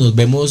 entonces nos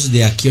vemos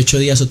de aquí 8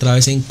 días otra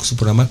vez en su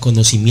programa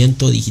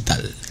Conocimiento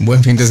Digital.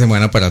 Buen fin de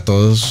semana para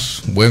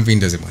todos, buen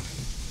fin de semana.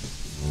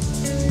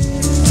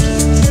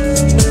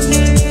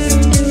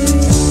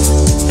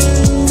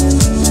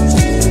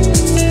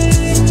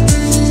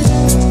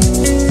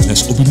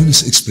 Las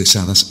opiniones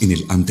expresadas en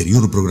el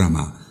anterior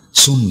programa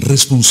son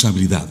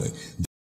responsabilidad